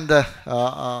Vipin and the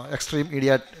Extreme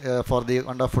Media for the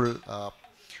wonderful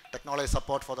technology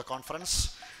support for the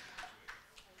conference.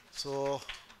 So,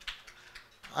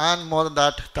 and more than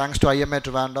that, thanks to IMA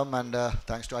Trivandrum and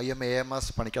thanks to IMA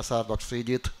AMS, Panika sir, Dr.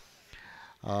 Srijit,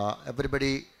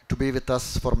 everybody to be with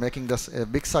us for making this a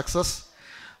big success.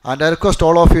 And I request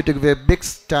all of you to give a big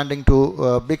standing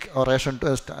to, big oration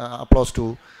to, applause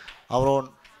to our own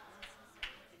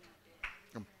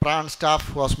Pran staff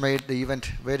who has made the event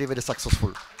very, very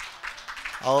successful.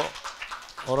 Or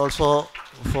also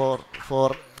for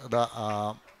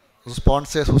the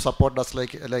sponsors who support us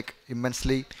like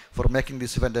immensely for making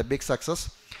this event a big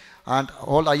success. And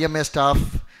all IMA staff,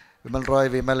 Vimal Roy,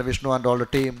 Vimal, Vishnu and all the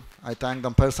team, I thank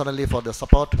them personally for their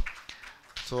support.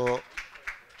 So,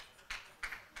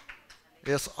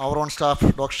 yes, our own staff,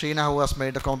 Dr. Sheena, who has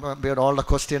made all the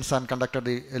questions and conducted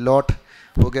a lot,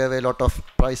 who gave a lot of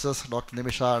prizes, Dr.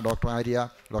 Nimisha, Dr.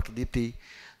 Arya, Dr. Deepthi.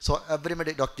 So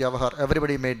everybody, Dr. Javahar,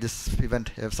 everybody made this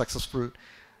event successful.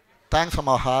 Thanks from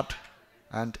our heart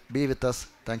and be with us.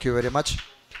 Thank you very much.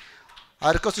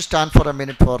 I request to stand for a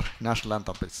minute for National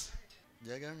Anthem, please.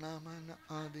 Jaganamana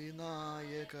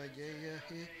Adinayaka Jaya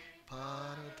He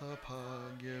Bharata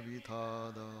Bhagya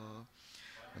Vidhada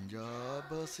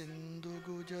Punjab Sindhu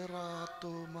Gujarat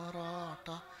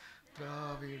Maratha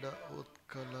Dravida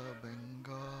Utkala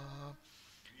Benga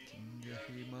India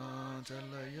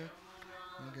Himalaya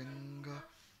Ganga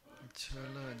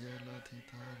Chala Jalati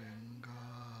Taranga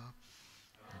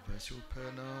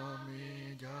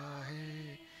Vasuphanami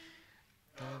Jahe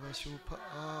Tava Supha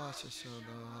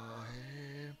Asasadahe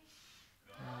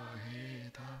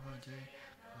Ahe Tava Jai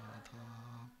Atha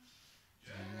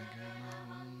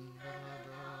Jaganam